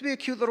Jesus to be a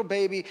cute little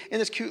baby in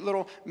this cute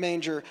little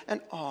manger, and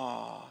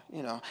aw,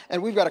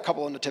 And we've got a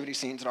couple of nativity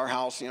scenes in our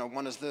house.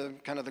 One is the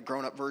kind of the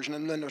grown-up version,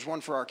 and then there's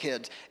one for our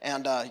kids.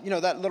 And,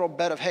 that little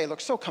bed of hay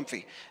looks so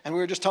comfy. And we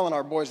were just telling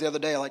our boys the other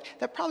day,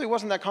 that probably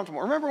wasn't that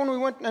comfortable. Remember when we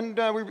went and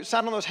we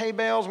sat on those hay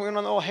bales, and we went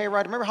on the little hay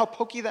ride? Remember how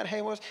pokey that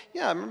hay was?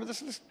 Yeah, remember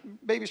this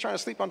baby's trying to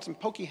sleep on some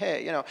pokey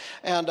hay,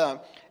 And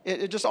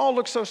it just all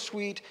looks so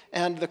sweet,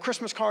 and the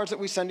Christmas cards that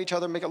we send each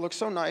other make it look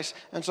so nice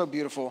and so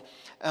beautiful.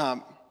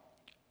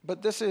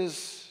 But this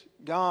is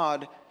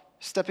God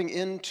stepping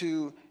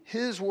into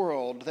His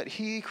world that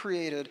He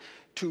created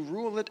to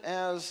rule it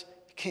as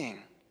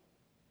King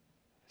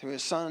through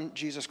His Son,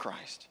 Jesus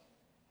Christ.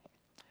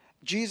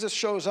 Jesus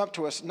shows up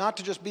to us not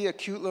to just be a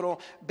cute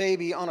little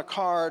baby on a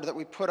card that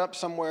we put up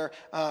somewhere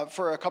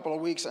for a couple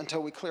of weeks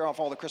until we clear off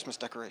all the Christmas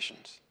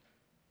decorations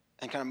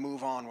and kind of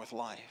move on with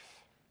life.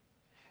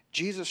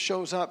 Jesus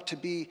shows up to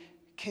be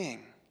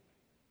King.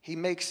 He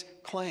makes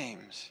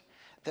claims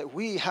that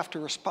we have to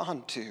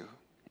respond to.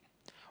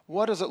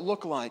 What does it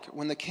look like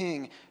when the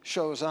King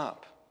shows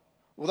up?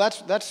 Well,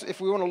 that's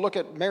if we want to look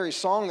at Mary's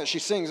song that she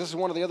sings. This is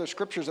one of the other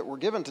scriptures that we're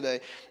given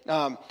today.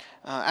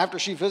 After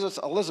she visits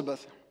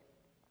Elizabeth,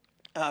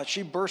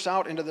 she bursts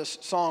out into this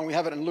song. We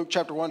have it in Luke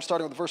chapter 1,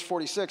 starting with verse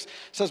 46. It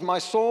says, "My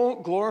soul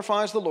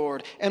glorifies the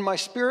Lord, and my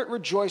spirit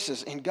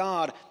rejoices in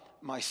God,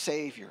 my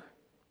Savior.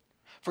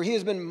 For He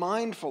has been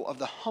mindful of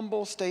the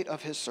humble state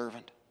of His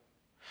servant.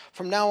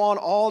 From now on,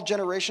 all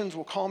generations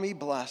will call me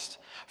blessed.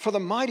 For the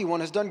Mighty One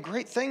has done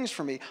great things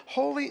for me.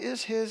 Holy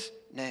is His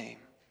name.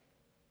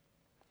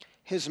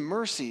 His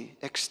mercy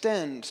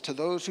extends to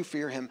those who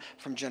fear Him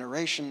from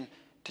generation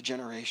to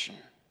generation.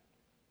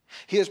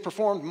 He has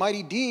performed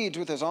mighty deeds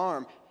with His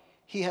arm.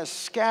 He has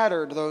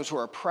scattered those who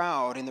are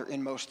proud in their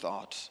inmost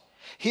thoughts.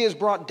 He has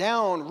brought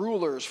down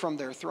rulers from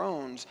their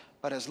thrones,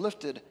 but has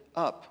lifted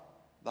up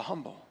the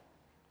humble.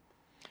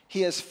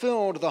 He has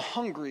filled the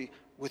hungry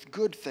with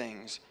good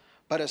things,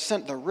 but has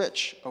sent the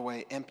rich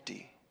away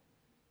empty.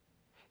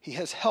 He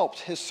has helped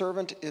His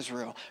servant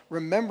Israel,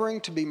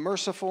 remembering to be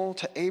merciful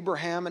to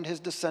Abraham and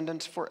his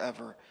descendants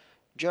forever,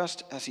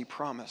 just as He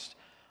promised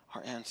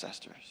our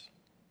ancestors."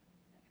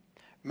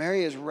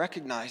 Mary is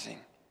recognizing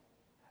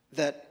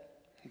that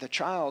the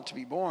child to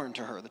be born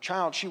to her, the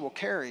child she will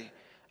carry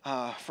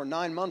for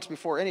 9 months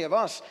before any of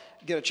us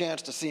get a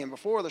chance to see him,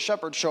 before the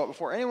shepherds show up,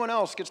 before anyone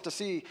else gets to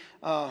see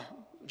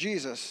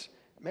Jesus.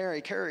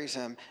 Mary carries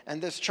him,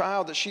 and this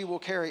child that she will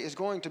carry is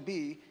going to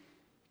be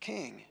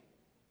king.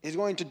 He's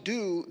going to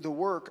do the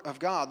work of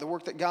God, the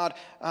work that God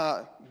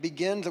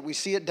begins, that we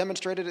see it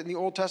demonstrated in the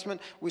Old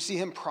Testament. We see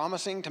him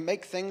promising to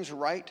make things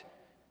right,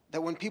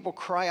 that when people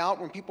cry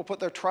out, when people put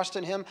their trust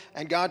in him,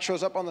 and God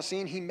shows up on the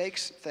scene, he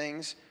makes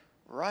things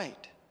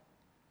right.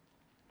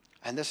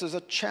 And this is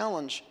a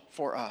challenge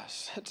for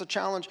us. It's a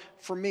challenge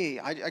for me.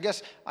 I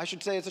guess I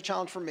should say it's a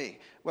challenge for me.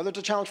 Whether it's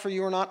a challenge for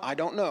you or not, I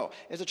don't know.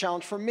 It's a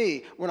challenge for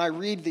me when I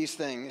read these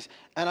things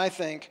and I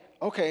think,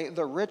 okay,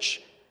 the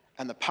rich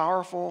and the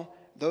powerful,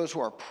 those who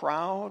are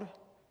proud,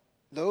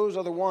 those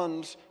are the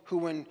ones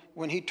who,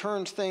 when he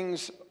turns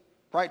things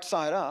right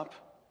side up,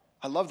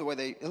 I love the way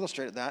they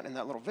illustrated that in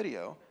that little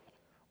video.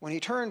 When he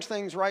turns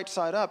things right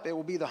side up, it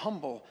will be the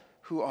humble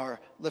who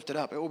are lifted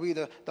up. It will be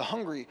the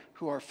hungry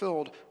who are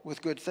filled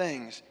with good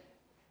things.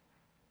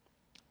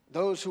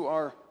 Those who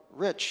are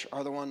rich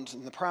are the ones,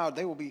 and the proud,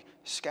 they will be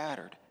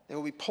scattered. They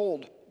will be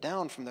pulled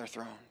down from their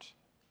thrones.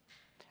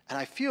 And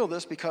I feel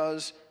this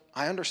because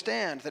I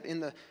understand that in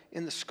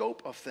the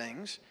scope of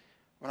things,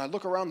 when I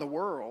look around the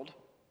world,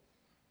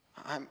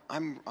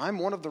 I'm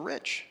one of the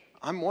rich.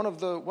 I'm one of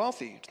the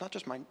wealthy. It's not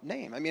just my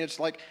name. I mean, it's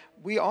like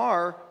we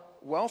are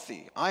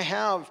wealthy. I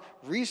have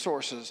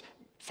resources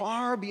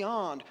far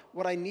beyond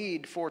what I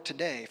need for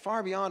today,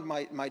 far beyond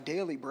my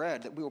daily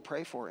bread that we will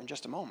pray for in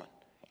just a moment.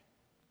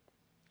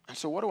 And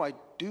so what do I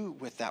do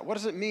with that? What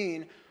does it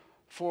mean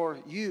for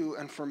you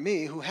and for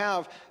me who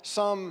have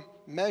some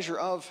measure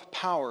of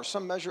power,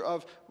 some measure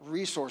of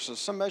resources,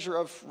 some measure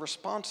of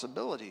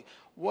responsibility?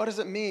 What does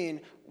it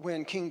mean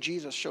when King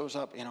Jesus shows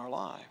up in our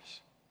lives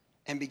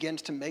and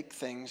begins to make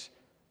things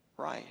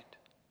right?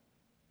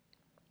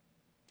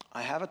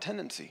 I have a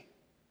tendency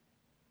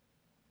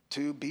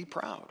to be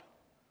proud.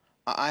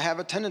 I have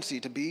a tendency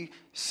to be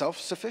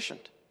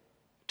self-sufficient,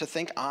 to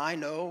think I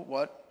know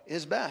what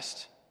is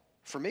best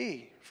for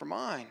me, for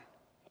mine.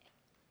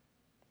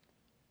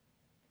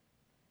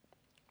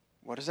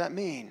 What does that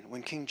mean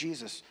when King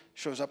Jesus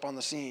shows up on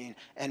the scene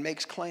and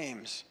makes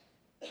claims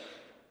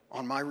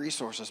on my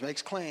resources,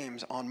 makes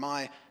claims on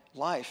my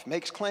life,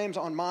 makes claims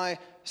on my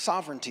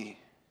sovereignty,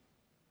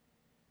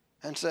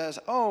 and says,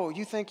 oh,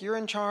 you think you're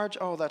in charge?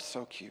 Oh, that's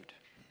so cute.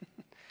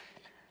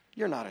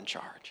 You're not in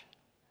charge.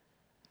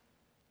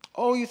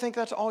 Oh, you think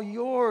that's all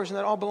yours and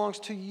that all belongs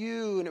to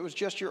you and it was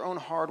just your own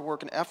hard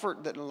work and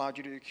effort that allowed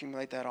you to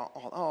accumulate that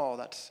all. Oh,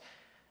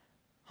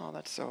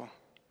 that's so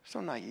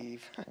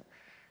naive.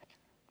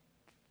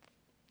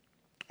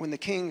 When the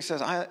king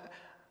says, I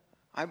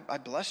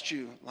blessed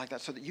you like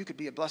that so that you could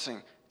be a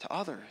blessing to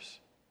others.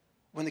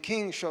 When the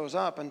king shows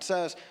up and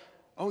says,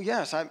 oh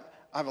yes,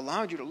 I've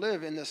allowed you to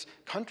live in this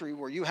country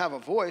where you have a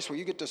voice, where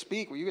you get to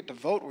speak, where you get to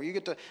vote, where you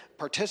get to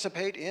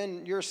participate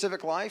in your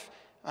civic life,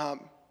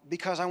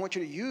 because I want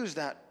you to use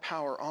that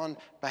power on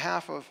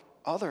behalf of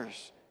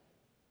others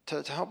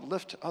to help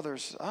lift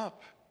others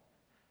up.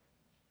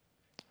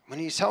 When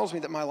he tells me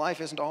that my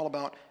life isn't all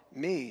about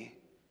me,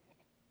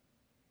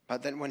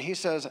 but then when he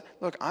says,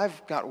 look,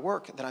 I've got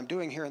work that I'm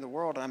doing here in the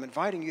world and I'm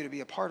inviting you to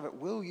be a part of it,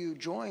 will you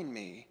join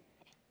me?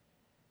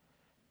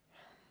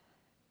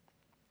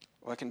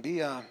 Well, it can be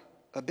a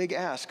big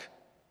ask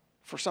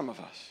for some of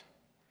us.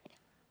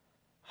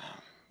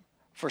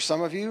 For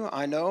some of you,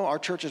 I know our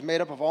church is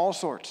made up of all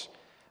sorts.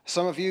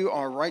 Some of you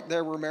are right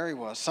there where Mary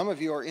was. Some of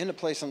you are in a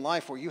place in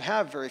life where you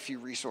have very few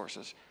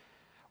resources,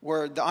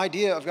 where the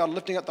idea of God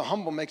lifting up the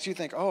humble makes you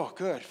think, oh,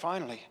 good,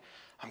 finally,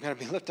 I'm going to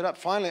be lifted up.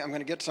 Finally, I'm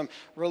going to get some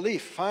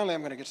relief. Finally,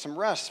 I'm going to get some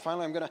rest.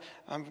 Finally,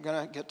 I'm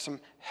going to get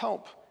some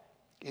help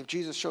if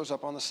Jesus shows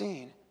up on the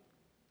scene.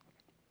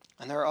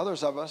 And there are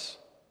others of us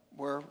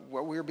where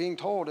what we're being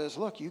told is,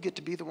 look, you get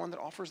to be the one that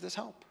offers this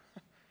help.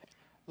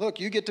 Look,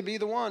 you get to be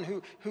the one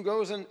who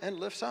goes and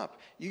lifts up.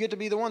 You get to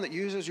be the one that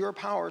uses your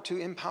power to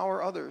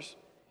empower others,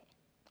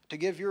 to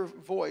give your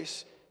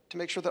voice, to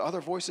make sure that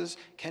other voices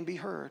can be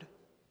heard.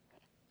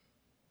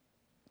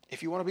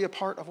 If you want to be a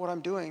part of what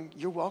I'm doing,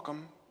 you're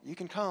welcome. You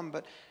can come,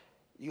 but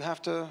you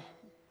have to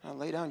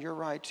lay down your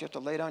rights. You have to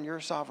lay down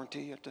your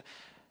sovereignty. You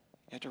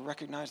have to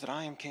recognize that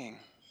I am king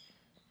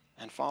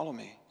and follow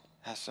me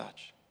as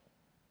such.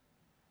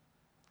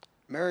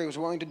 Mary was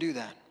willing to do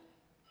that.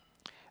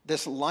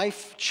 This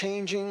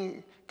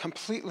life-changing,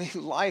 completely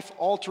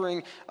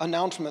life-altering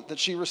announcement that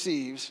she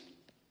receives,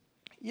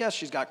 yes,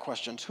 she's got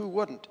questions. Who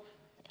wouldn't?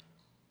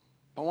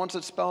 But once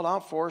it's spelled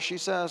out for her, she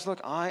says,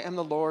 look, I am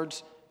the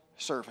Lord's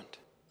servant.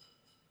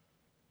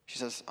 She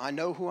says, I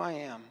know who I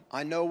am.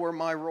 I know where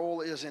my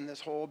role is in this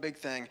whole big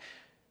thing.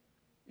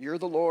 You're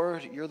the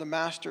Lord. You're the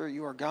master.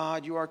 You are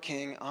God. You are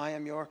king. I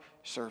am your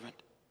servant.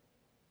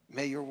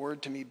 May your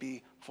word to me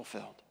be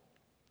fulfilled.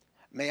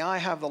 May I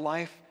have the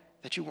life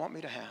that you want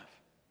me to have.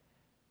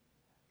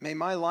 May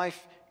my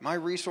life, my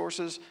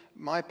resources,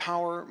 my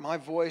power, my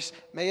voice,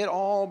 may it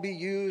all be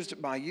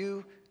used by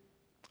you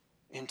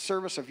in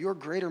service of your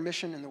greater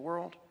mission in the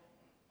world.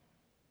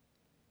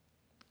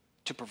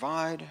 to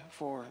provide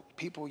for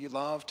people you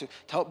love, to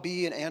help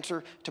be an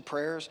answer to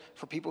prayers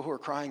for people who are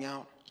crying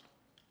out.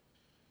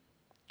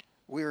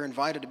 We are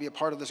invited to be a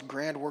part of this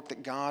grand work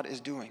that God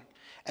is doing.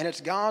 And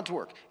it's God's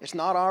work. It's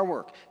not our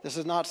work. This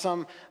is not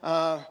some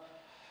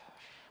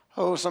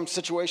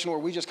situation where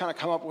we just kind of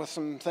come up with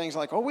some things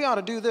like, we ought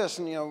to do this,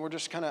 and we're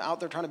just kind of out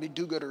there trying to be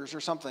do-gooders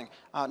or something.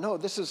 No,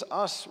 this is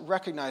us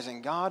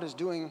recognizing God is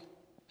doing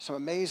some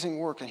amazing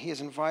work, and he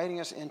is inviting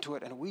us into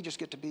it, and we just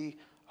get to be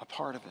a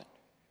part of it.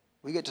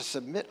 We get to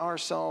submit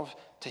ourselves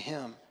to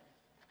him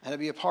and to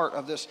be a part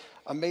of this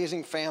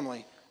amazing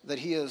family that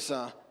he is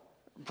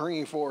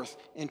bringing forth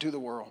into the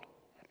world.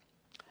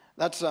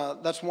 That's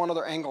one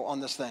other angle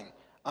on this thing.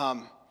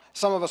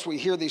 Some of us, we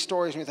hear these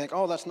stories and we think,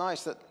 that's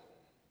nice that,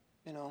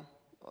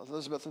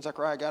 Elizabeth and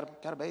Zechariah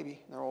got a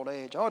baby in their old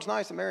age. It's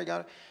nice that Mary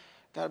got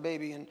a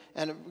baby,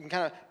 and we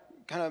can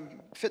kind of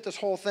fit this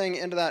whole thing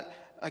into that,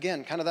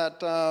 again, kind of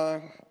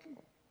that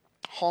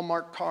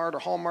Hallmark card or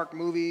Hallmark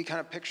movie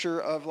kind of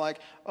picture of like,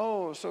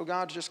 so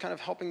God's just kind of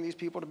helping these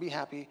people to be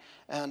happy,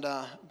 and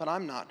but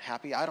I'm not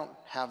happy. I don't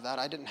have that.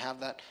 I didn't have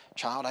that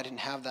child. I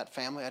didn't have that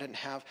family. I didn't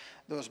have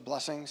those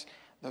blessings,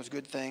 those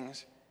good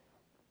things.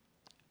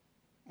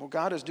 Well,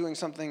 God is doing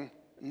something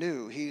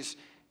new. He's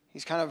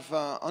kind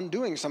of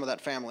undoing some of that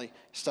family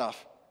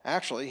stuff.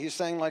 Actually, he's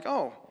saying like,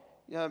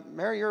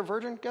 Mary, you're a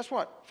virgin. Guess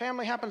what?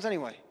 Family happens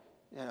anyway,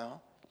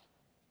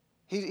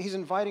 He's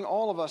inviting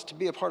all of us to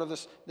be a part of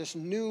this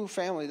new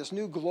family, this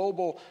new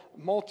global,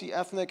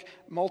 multi-ethnic,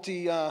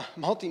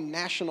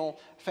 multinational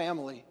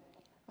family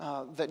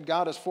that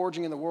God is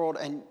forging in the world,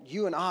 and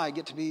you and I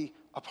get to be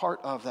a part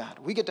of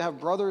that. We get to have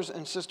brothers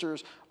and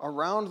sisters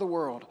around the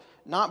world,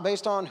 not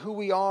based on who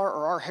we are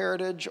or our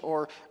heritage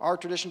or our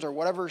traditions or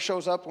whatever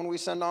shows up when we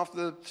send off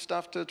the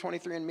stuff to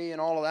 23andMe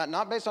and all of that.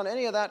 Not based on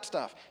any of that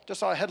stuff. Just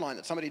saw a headline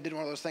that somebody did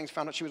one of those things,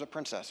 found out she was a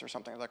princess or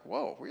something. I was like,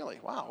 whoa,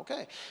 really? Wow,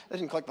 okay. I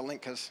didn't click the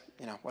link because,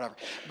 whatever.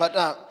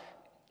 But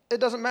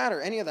it doesn't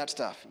matter, any of that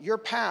stuff. Your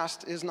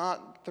past is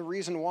not the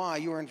reason why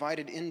you are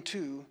invited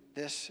into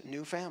this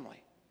new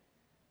family.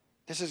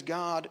 This is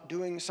God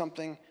doing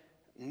something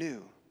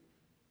new.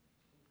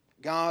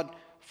 God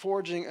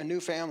forging a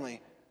new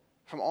family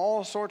from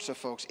all sorts of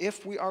folks,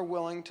 if we are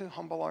willing to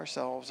humble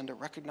ourselves and to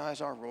recognize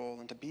our role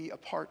and to be a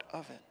part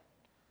of it.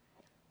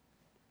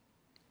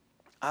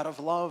 Out of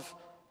love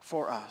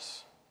for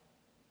us,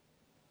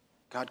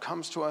 God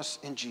comes to us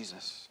in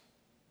Jesus,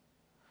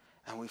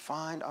 and we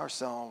find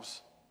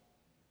ourselves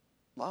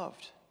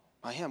loved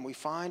by him. We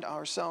find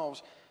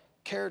ourselves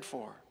cared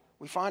for.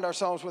 We find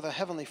ourselves with a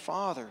heavenly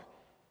Father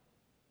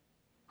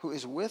who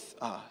is with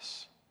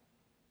us.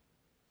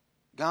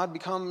 God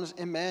becomes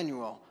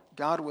Emmanuel,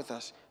 God with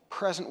us,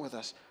 present with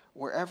us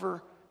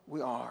wherever we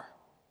are,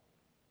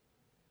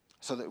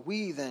 so that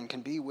we then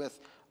can be with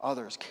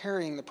others,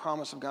 carrying the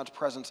promise of God's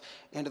presence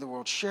into the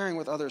world, sharing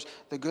with others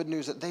the good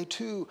news that they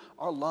too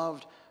are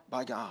loved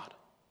by God.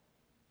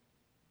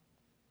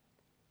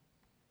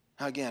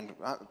 Now again,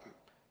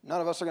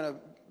 none of us are going to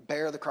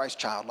bear the Christ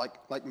child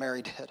like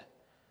Mary did,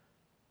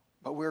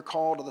 but we're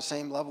called to the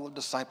same level of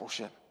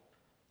discipleship,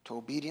 to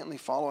obediently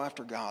follow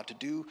after God, to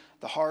do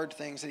the hard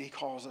things that he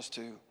calls us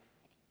to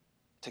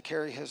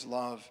carry his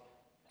love,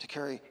 to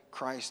carry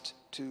Christ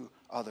to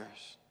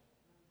others,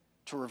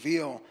 to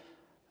reveal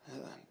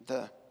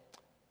the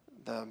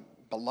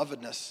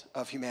belovedness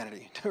of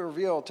humanity, to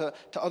reveal to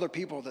other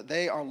people that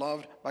they are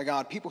loved by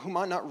God, people who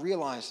might not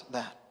realize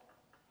that.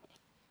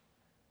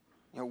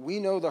 We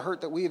know the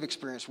hurt that we've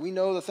experienced. We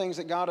know the things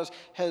that God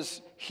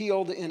has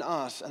healed in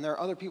us, and there are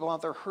other people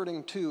out there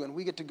hurting too, and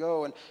we get to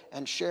go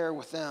and share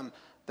with them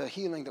the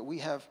healing that we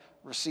have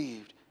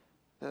received,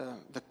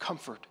 the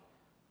comfort,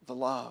 the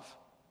love.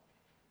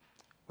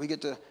 We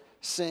get to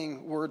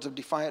sing words of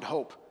defiant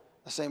hope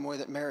the same way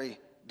that Mary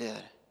did.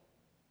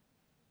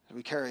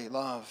 We carry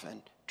love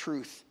and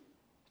truth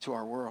to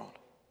our world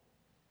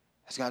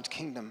as God's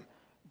kingdom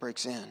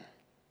breaks in.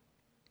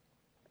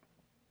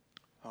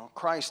 Well,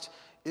 Christ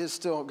is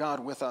still God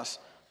with us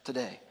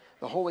today.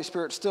 The Holy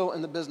Spirit still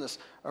in the business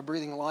of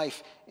breathing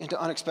life into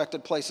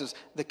unexpected places.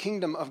 The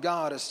kingdom of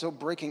God is still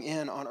breaking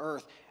in on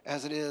earth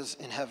as it is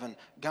in heaven.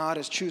 God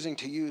is choosing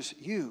to use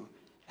you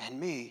and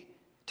me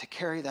to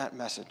carry that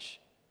message,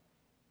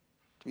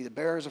 to be the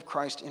bearers of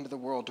Christ into the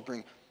world, to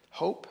bring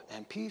hope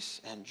and peace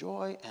and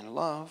joy and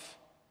love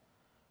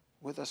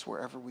with us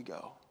wherever we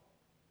go,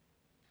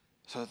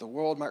 so that the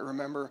world might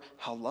remember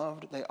how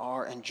loved they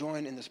are and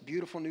join in this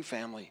beautiful new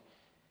family,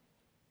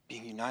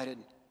 being united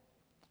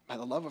by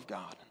the love of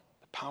God,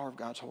 the power of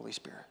God's Holy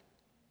Spirit.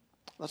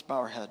 Let's bow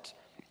our heads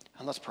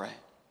and let's pray.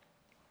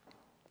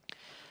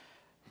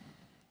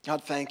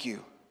 God, thank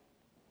you.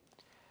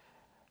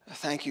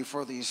 Thank you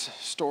for these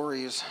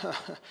stories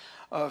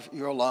of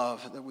your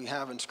love that we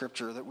have in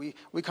Scripture, that we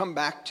come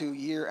back to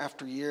year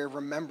after year,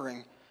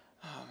 remembering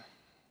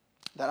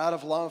that out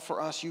of love for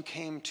us, you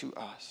came to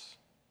us.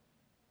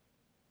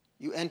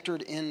 You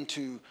entered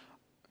into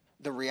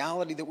the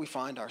reality that we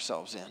find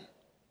ourselves in.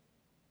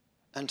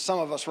 And some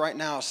of us right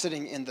now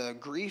sitting in the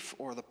grief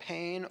or the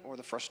pain or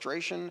the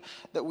frustration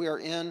that we are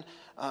in,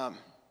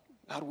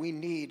 God, we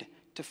need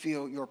to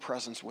feel your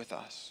presence with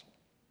us.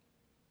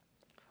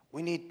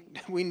 We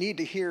need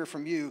to hear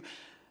from you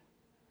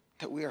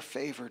that we are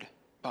favored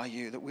by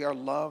you, that we are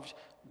loved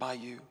by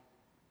you.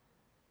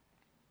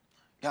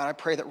 God, I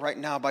pray that right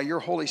now, by your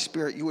Holy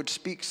Spirit, you would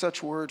speak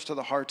such words to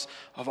the hearts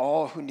of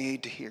all who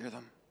need to hear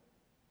them.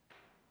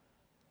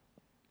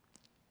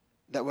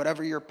 That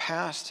whatever your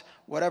past,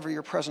 whatever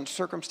your present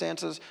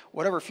circumstances,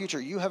 whatever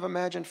future you have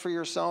imagined for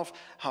yourself,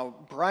 how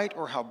bright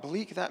or how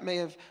bleak that may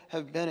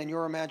have been in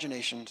your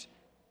imaginations,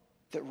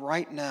 that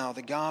right now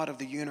the God of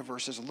the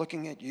universe is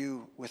looking at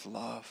you with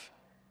love.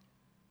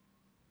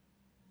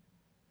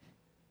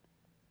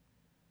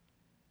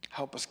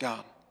 Help us,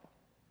 God.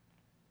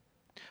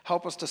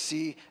 Help us to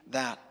see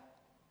that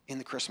in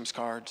the Christmas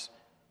cards,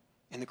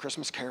 in the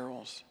Christmas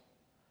carols.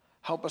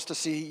 Help us to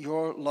see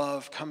your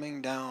love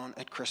coming down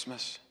at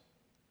Christmas,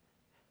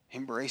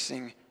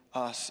 embracing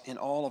us in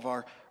all of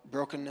our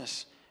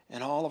brokenness,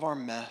 in all of our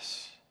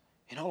mess,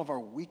 in all of our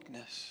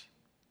weakness,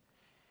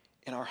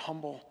 in our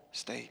humble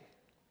state.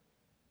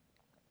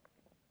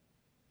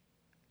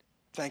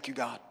 Thank you,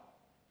 God,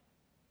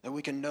 that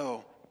we can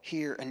know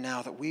here and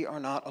now that we are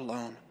not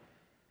alone,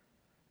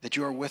 that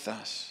you are with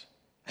us,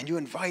 and you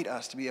invite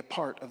us to be a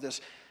part of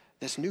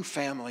this new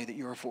family that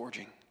you are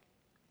forging.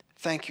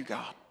 Thank you,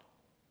 God.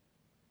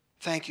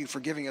 Thank you for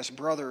giving us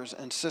brothers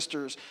and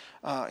sisters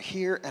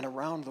here and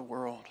around the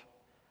world,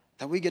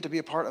 that we get to be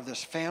a part of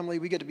this family,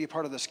 we get to be a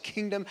part of this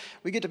kingdom,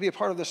 we get to be a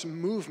part of this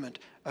movement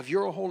of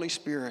your Holy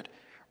Spirit,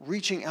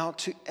 reaching out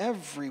to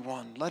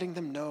everyone, letting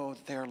them know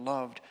that they are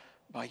loved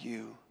by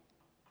you.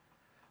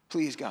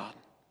 Please, God,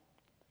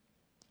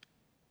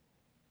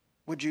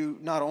 would you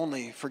not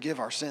only forgive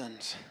our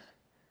sins?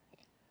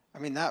 I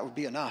mean, that would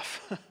be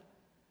enough.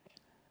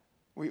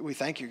 We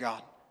thank you,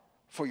 God,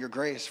 for your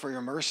grace, for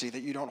your mercy,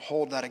 that you don't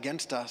hold that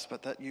against us,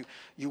 but that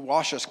you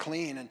wash us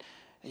clean and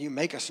you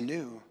make us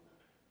new.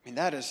 I mean,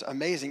 that is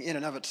amazing in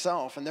and of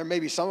itself. And there may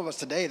be some of us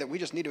today that we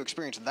just need to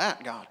experience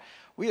that, God.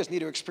 We just need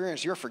to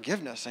experience your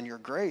forgiveness and your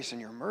grace and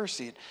your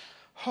mercy.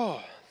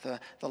 Oh,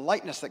 the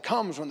lightness that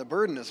comes when the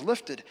burden is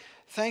lifted.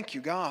 Thank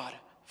you, God,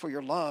 for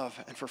your love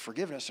and for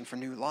forgiveness and for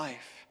new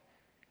life.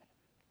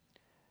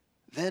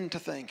 Then to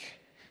think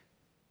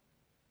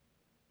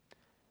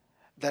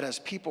that as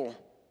people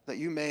that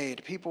you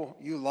made, people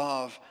you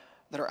love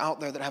that are out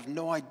there that have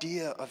no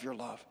idea of your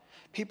love,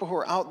 people who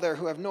are out there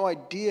who have no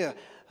idea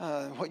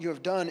what you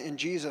have done in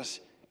Jesus,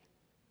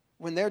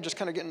 when they're just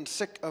kind of getting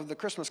sick of the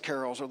Christmas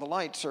carols or the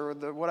lights or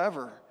the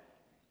whatever,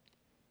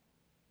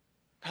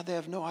 God, they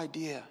have no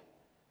idea.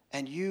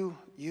 And you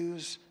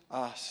use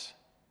us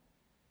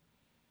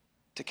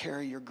to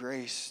carry your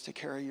grace, to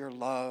carry your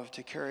love,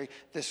 to carry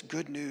this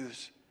good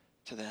news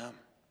to them.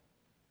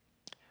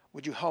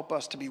 Would you help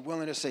us to be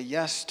willing to say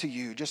yes to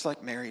you, just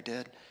like Mary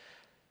did?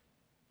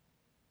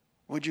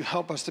 Would you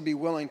help us to be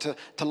willing to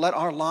let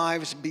our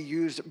lives be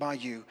used by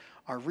you,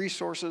 our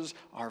resources,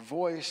 our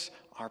voice,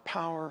 our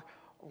power,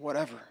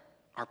 whatever,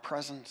 our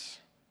presence,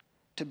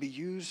 to be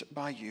used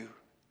by you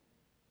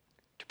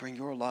to bring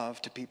your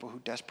love to people who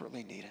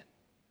desperately need it.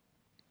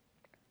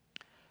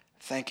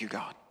 Thank you,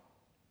 God.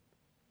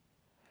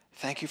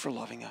 Thank you for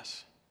loving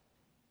us.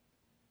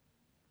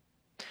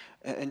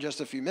 In just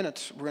a few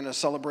minutes, we're going to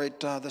celebrate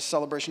the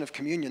celebration of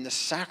communion, the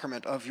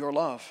sacrament of your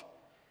love.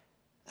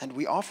 And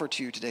we offer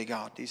to you today,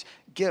 God, these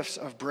gifts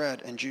of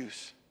bread and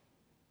juice.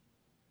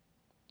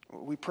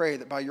 We pray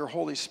that by your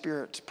Holy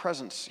Spirit's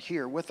presence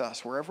here with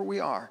us, wherever we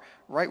are,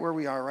 right where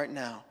we are right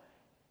now,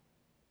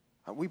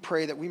 we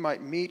pray that we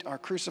might meet our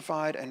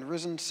crucified and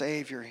risen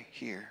Savior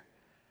here,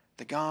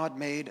 the God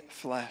made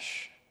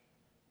flesh.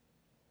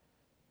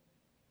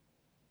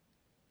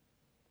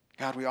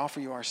 God, we offer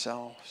you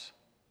ourselves.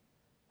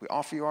 We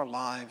offer you our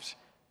lives,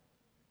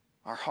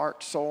 our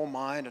heart, soul,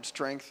 mind, and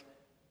strength,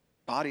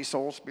 body,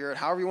 soul, spirit.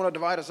 However you want to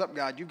divide us up,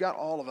 God, you've got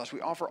all of us. We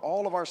offer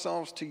all of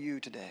ourselves to you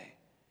today.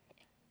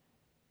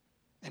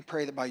 And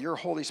pray that by your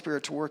Holy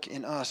Spirit's work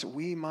in us,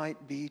 we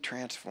might be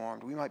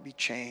transformed. We might be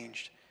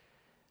changed.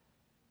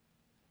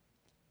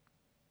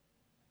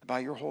 By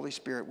your Holy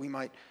Spirit, we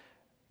might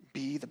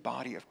be the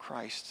body of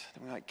Christ.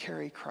 That we might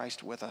carry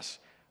Christ with us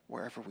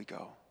wherever we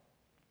go.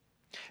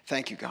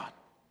 Thank you, God.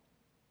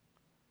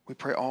 We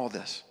pray all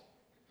this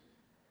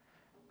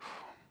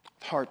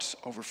with hearts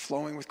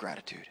overflowing with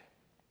gratitude.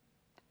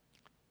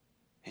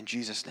 In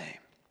Jesus' name,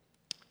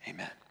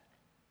 amen.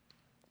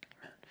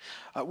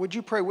 Would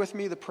you pray with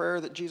me the prayer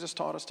that Jesus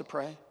taught us to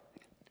pray?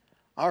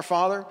 Our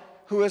Father,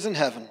 who is in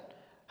heaven,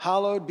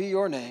 hallowed be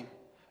your name.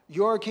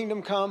 Your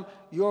kingdom come,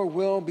 your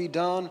will be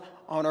done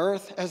on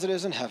earth as it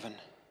is in heaven.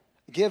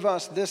 Give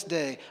us this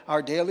day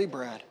our daily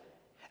bread.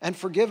 And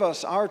forgive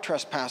us our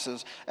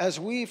trespasses, as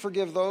we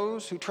forgive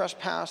those who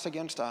trespass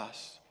against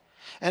us.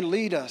 And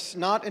lead us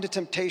not into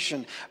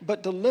temptation,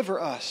 but deliver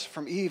us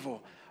from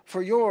evil.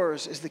 For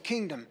yours is the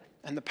kingdom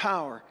and the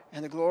power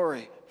and the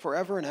glory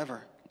forever and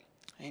ever.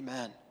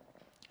 Amen.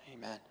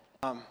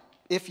 Amen.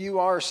 If you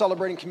are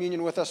celebrating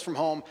communion with us from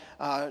home,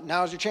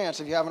 now's your chance,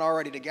 if you haven't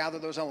already, to gather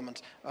those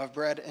elements of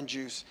bread and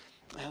juice.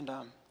 And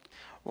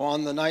Well,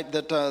 on the night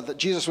that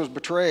Jesus was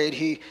betrayed,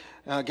 he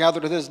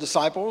gathered with his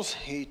disciples.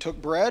 He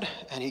took bread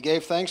and he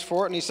gave thanks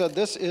for it, and he said,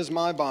 "This is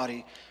my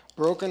body,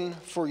 broken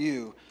for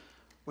you.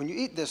 When you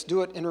eat this,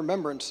 do it in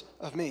remembrance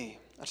of me."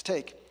 Let's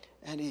take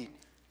and eat.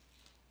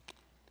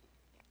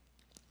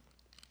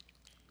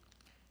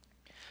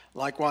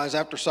 Likewise,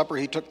 after supper,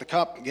 he took the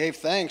cup, gave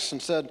thanks,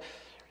 and said,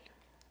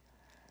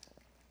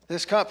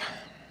 "This cup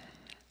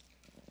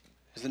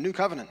is the new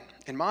covenant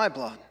in my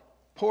blood,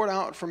 poured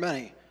out for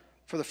many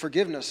for the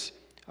forgiveness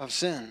of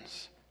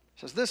sins."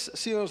 It says, "This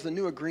seals the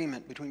new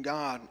agreement between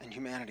God and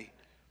humanity.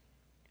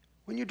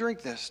 When you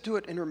drink this, do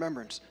it in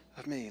remembrance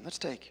of me." Let's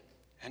take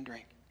and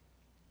drink.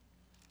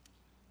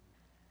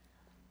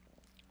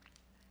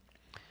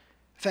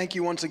 Thank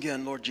you once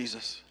again, Lord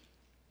Jesus,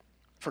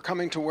 for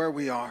coming to where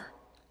we are,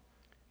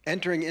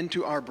 entering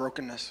into our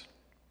brokenness,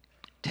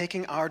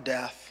 taking our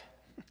death,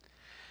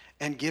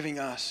 and giving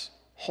us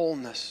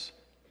wholeness,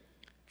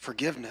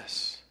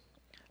 forgiveness,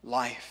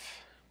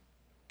 life.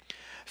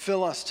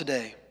 Fill us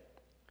today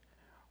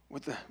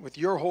with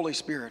your Holy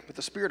Spirit, with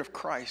the Spirit of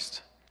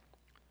Christ,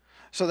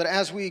 so that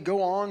as we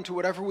go on to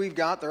whatever we've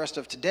got the rest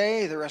of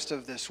today, the rest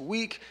of this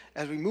week,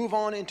 as we move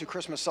on into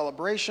Christmas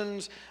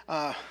celebrations,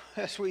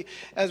 as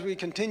we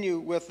continue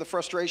with the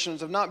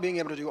frustrations of not being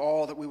able to do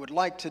all that we would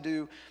like to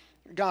do,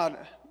 God,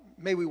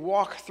 may we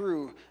walk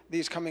through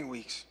these coming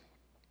weeks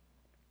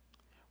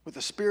with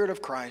the Spirit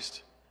of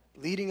Christ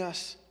leading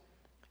us,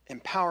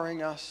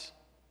 empowering us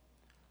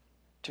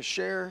to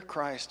share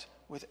Christ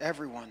with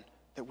everyone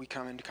that we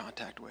come into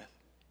contact with,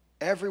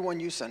 everyone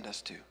you send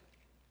us to.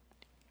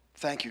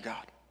 Thank you,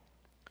 God.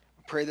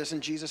 We pray this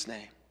in Jesus'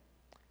 name.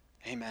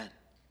 Amen.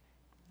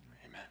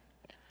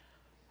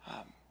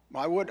 Amen.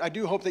 I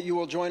do hope that you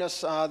will join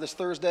us this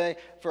Thursday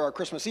for our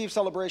Christmas Eve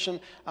celebration.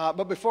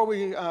 But before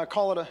we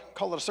call it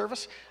a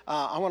service,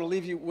 I want to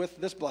leave you with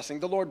this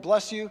blessing. The Lord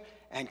bless you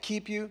and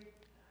keep you.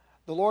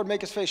 The Lord make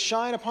his face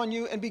shine upon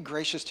you and be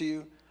gracious to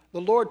you.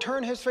 The Lord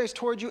turn his face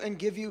toward you and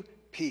give you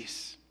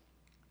peace.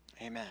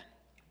 Amen.